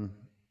camera on.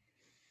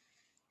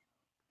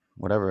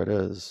 Whatever it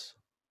is.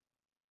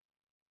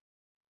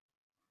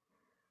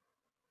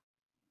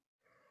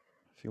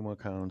 A few more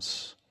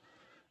counts.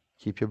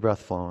 Keep your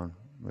breath flowing.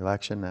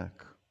 Relax your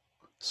neck.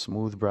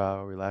 Smooth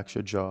brow. Relax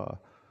your jaw.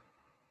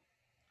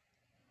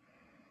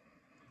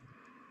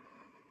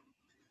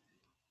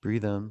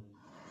 Breathe in.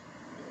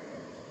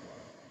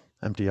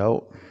 Empty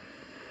out.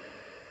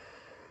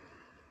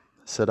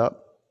 Sit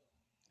up.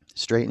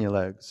 Straighten your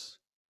legs.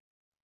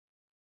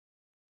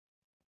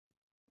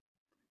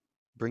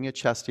 Bring your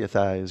chest to your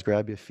thighs.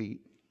 Grab your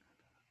feet.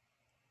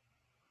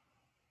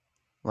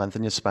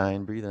 Lengthen your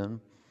spine. Breathe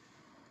in.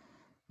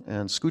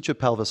 And scoot your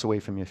pelvis away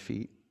from your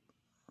feet.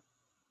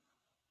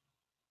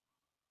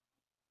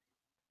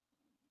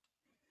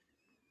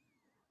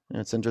 And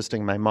it's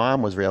interesting, my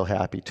mom was real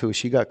happy too.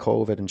 She got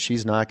COVID and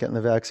she's not getting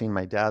the vaccine.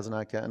 My dad's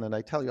not getting it.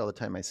 I tell you all the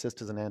time, my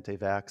sister's an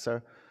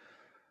anti-vaxxer.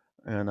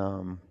 And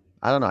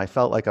I don't know, I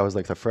felt like I was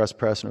like the first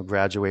person who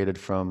graduated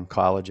from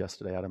college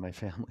yesterday out of my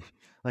family.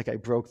 Like I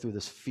broke through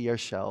this fear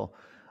shell,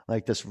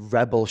 like this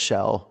rebel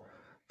shell,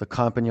 the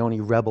Compagnoni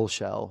rebel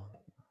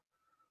shell.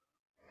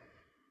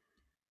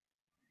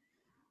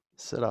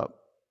 Sit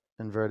up,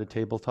 inverted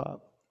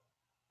tabletop.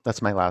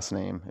 That's my last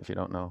name, if you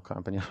don't know,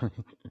 Compagnoni.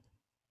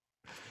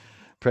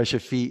 Press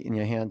your feet and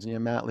your hands on your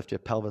mat. Lift your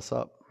pelvis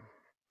up.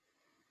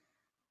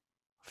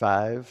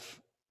 5,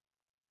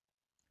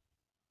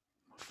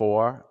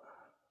 4,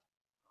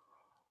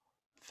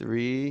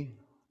 3,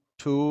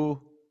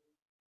 2,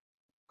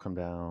 come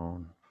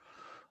down.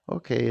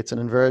 Okay, it's an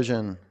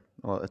inversion.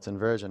 Well, it's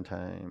inversion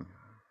time.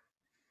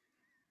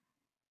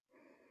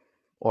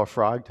 Or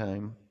frog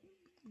time.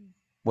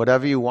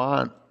 Whatever you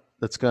want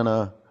that's going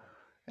to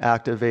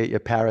activate your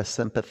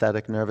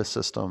parasympathetic nervous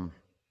system.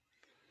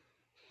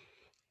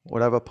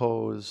 Whatever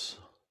pose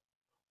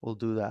will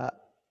do that.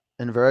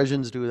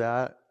 Inversions do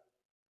that.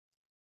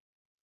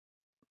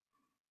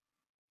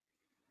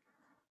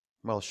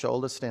 Well,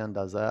 shoulder stand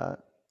does that.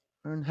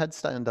 And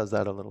headstand does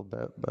that a little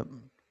bit, but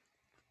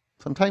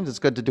sometimes it's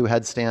good to do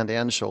headstand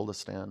and shoulder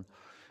stand.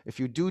 If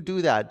you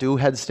do that, do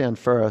headstand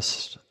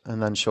first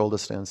and then shoulder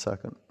stand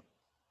second.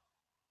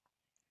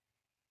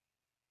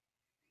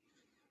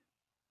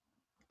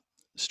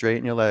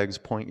 Straighten your legs,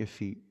 point your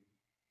feet.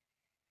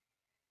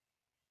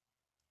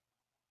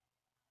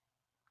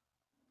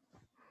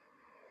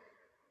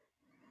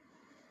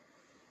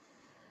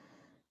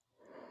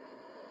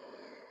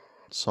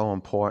 So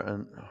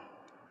important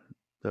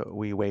that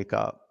we wake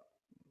up,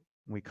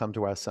 we come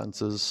to our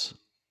senses.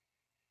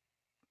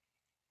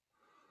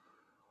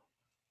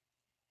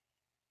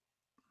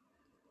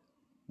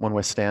 When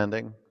we're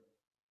standing,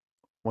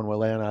 when we're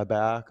laying on our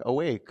back,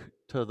 awake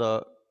to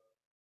the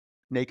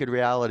naked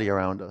reality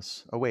around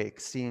us, awake,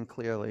 seeing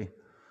clearly,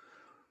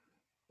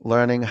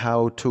 learning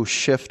how to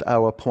shift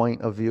our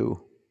point of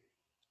view,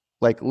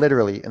 like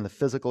literally in the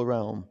physical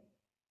realm.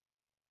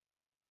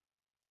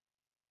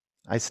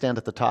 I stand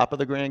at the top of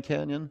the Grand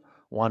Canyon,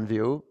 one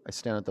view. I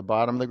stand at the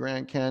bottom of the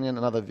Grand Canyon,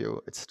 another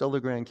view. It's still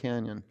the Grand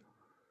Canyon.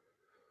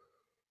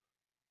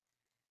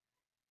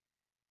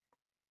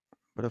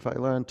 But if I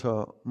learn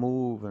to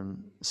move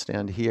and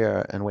stand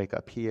here and wake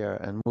up here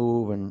and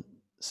move and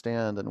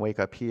stand and wake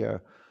up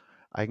here,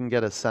 I can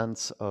get a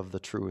sense of the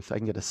truth. I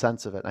can get a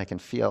sense of it, and I can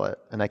feel it,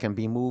 and I can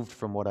be moved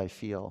from what I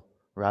feel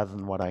rather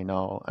than what I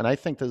know. And I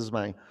think this is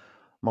my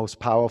most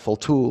powerful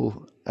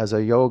tool as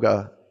a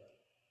yoga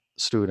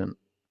student,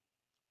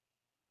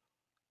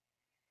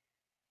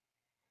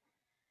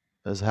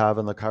 is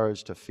having the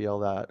courage to feel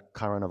that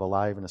current of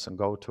aliveness and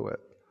go to it.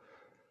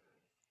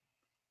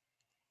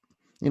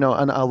 You know,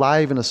 an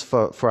aliveness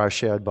for our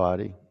shared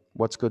body.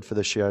 What's good for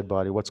the shared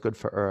body? What's good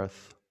for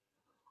Earth?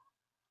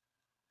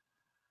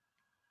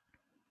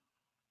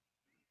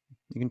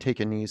 You can take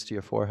your knees to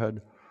your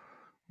forehead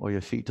or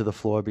your feet to the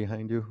floor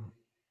behind you.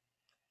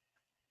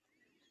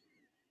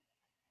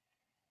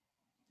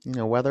 You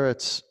know, whether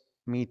it's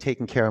me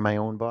taking care of my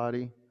own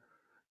body,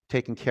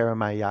 taking care of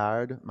my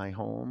yard, my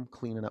home,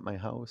 cleaning up my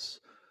house,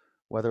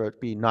 whether it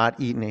be not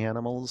eating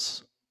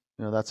animals,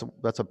 you know,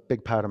 that's a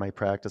big part of my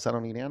practice. I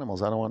don't eat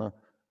animals. I don't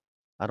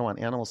want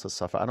animals to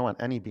suffer. I don't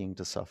want any being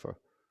to suffer.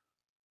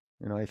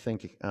 You know, I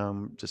think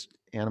just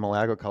animal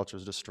agriculture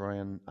is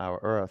destroying our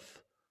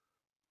earth.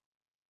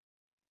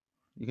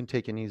 You can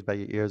take your knees by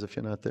your ears if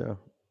you're not there.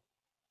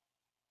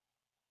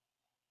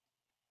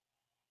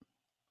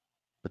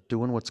 But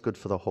doing what's good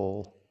for the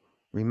whole,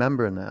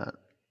 remembering that.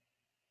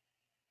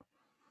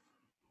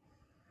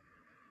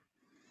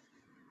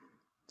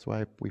 That's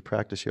why we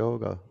practice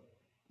yoga.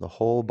 The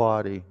whole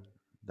body,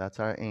 that's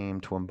our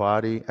aim, to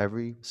embody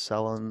every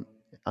cell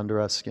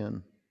under our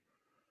skin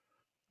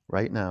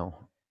right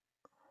now.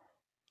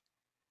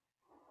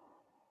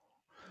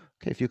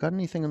 Okay, if you've got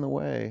anything in the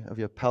way of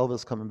your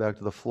pelvis coming back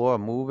to the floor,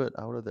 move it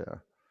out of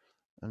there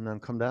and then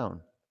come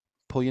down.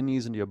 Pull your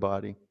knees into your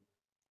body.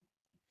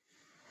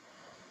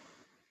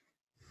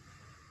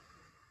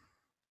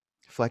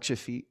 Flex your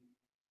feet.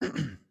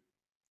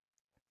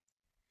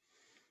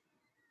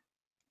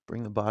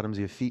 Bring the bottoms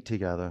of your feet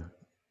together.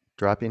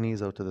 Drop your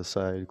knees out to the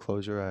side.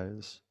 Close your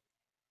eyes.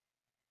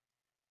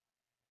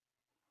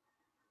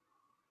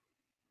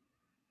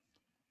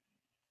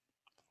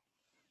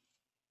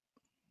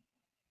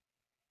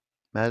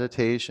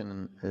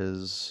 Meditation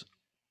is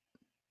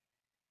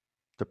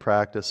the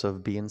practice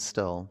of being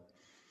still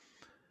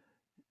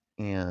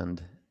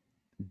and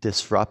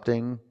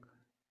disrupting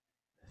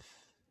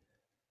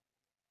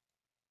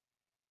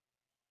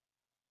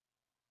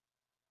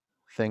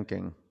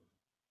thinking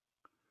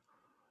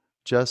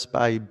just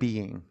by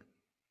being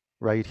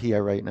right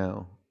here, right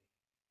now.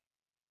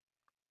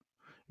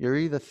 You're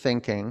either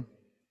thinking,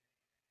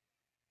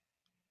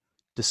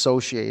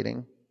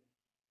 dissociating,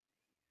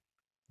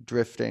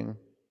 drifting,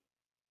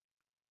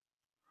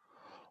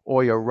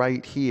 or you're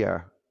right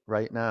here,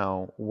 right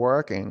now,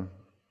 working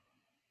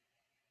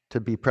to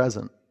be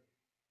present.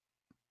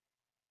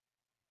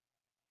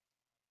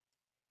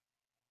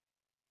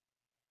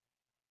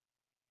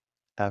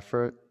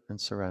 Effort and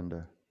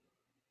surrender.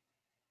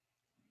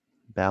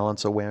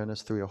 Balance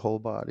awareness through your whole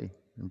body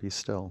and be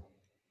still.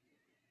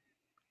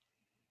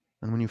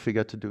 And when you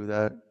forget to do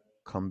that,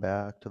 come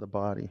back to the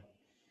body.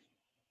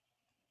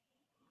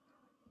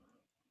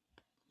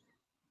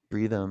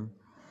 Breathe in.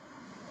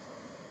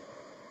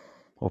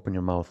 Open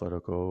your mouth, let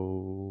it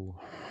go.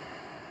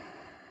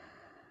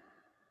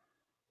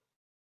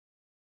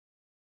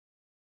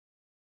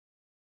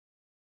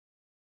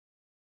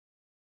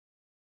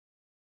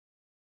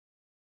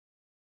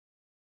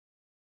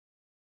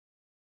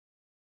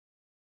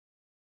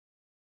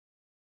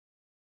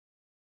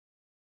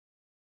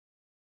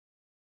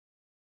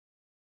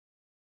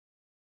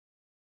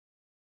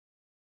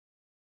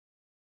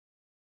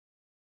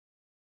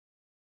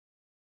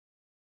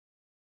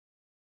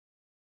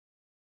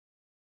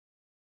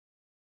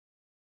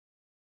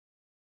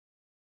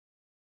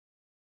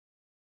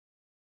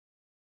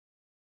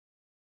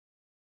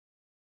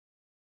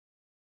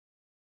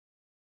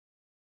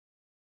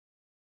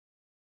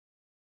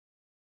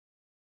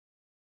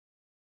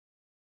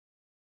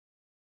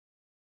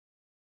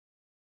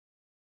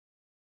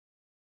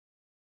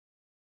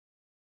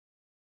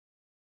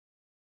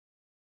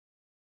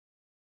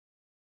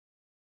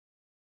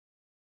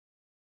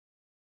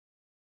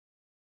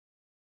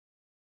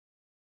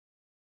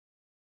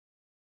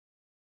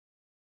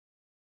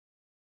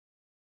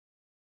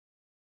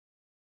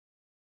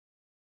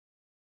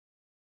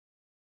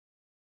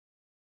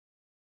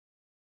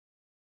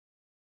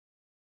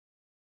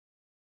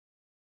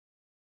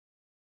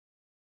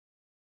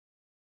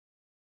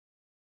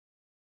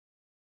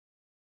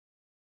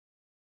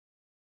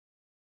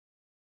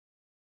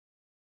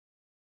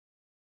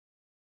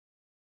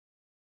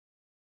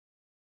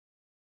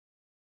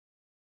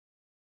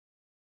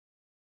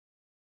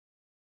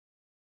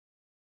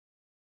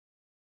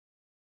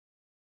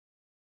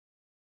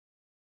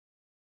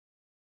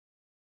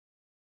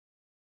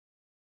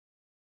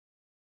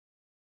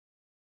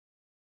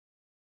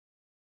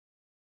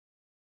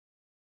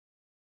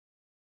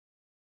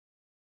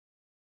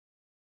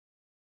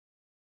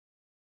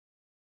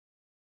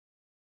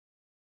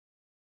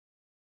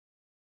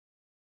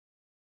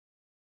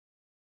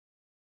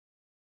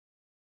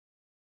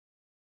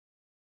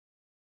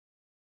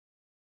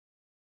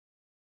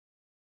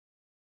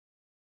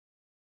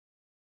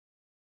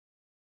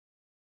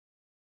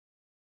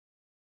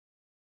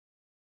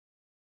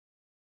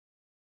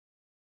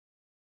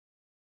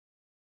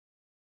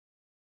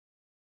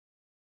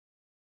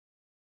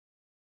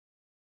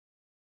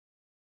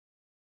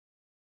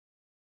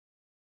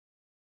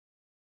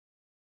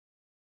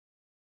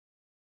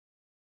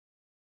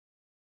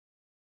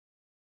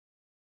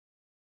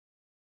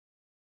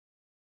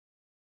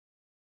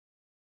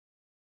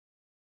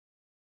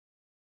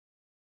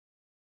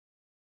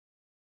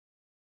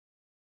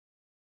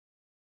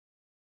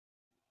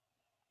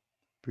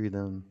 Breathe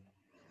in.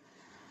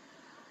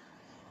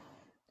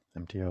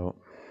 Empty out.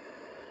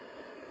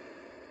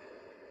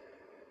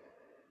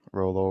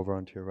 Roll over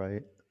onto your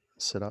right.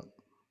 Sit up.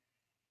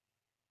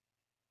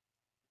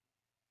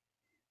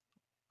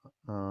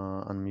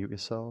 Unmute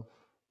yourself.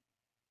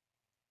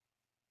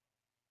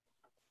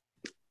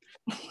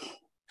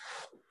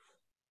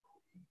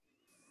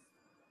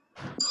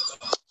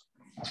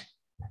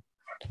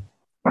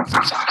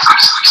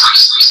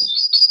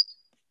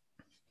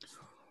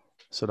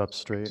 Sit up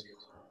straight.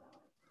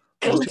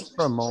 And just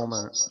for a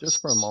moment,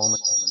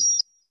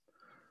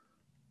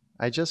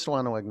 I just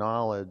want to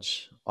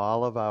acknowledge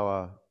all of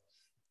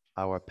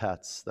our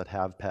pets that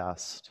have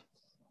passed.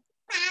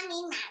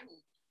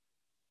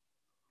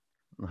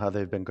 And how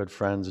they've been good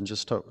friends, and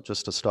just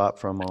to stop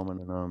for a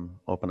moment and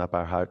open up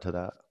our heart to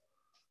that,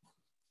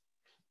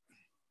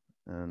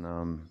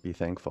 and be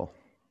thankful.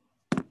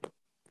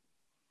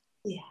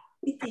 Yeah,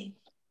 be thankful.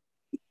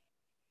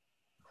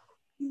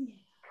 Yeah.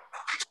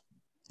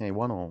 Hey,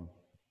 one home.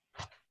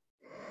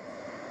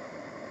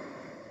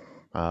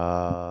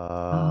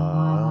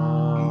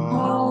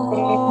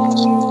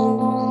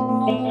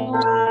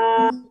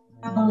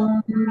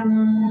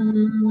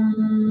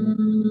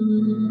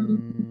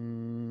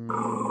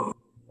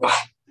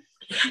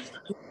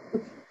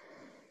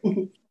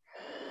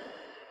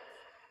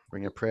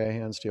 Bring your prayer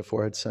hands to your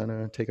forehead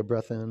center. Take a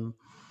breath in.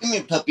 Give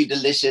me puppy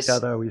delicious.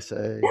 Together we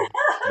say.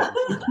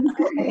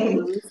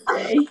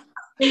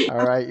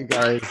 All right, you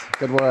guys.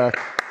 Good work.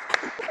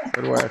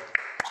 Good work.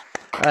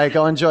 All right,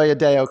 go enjoy your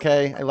day,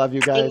 okay? I love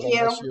you guys.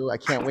 Thank I miss you. I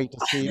can't wait to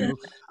see you.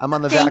 I'm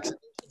on the vaccination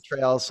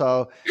trail,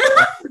 so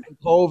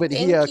COVID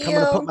here,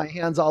 coming to put my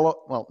hands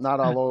well, not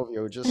all over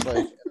you, just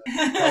like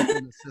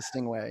helping,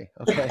 assisting way,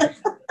 okay?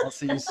 I'll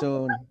see you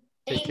soon.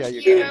 Take care,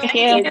 you guys.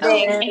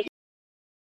 Thank you.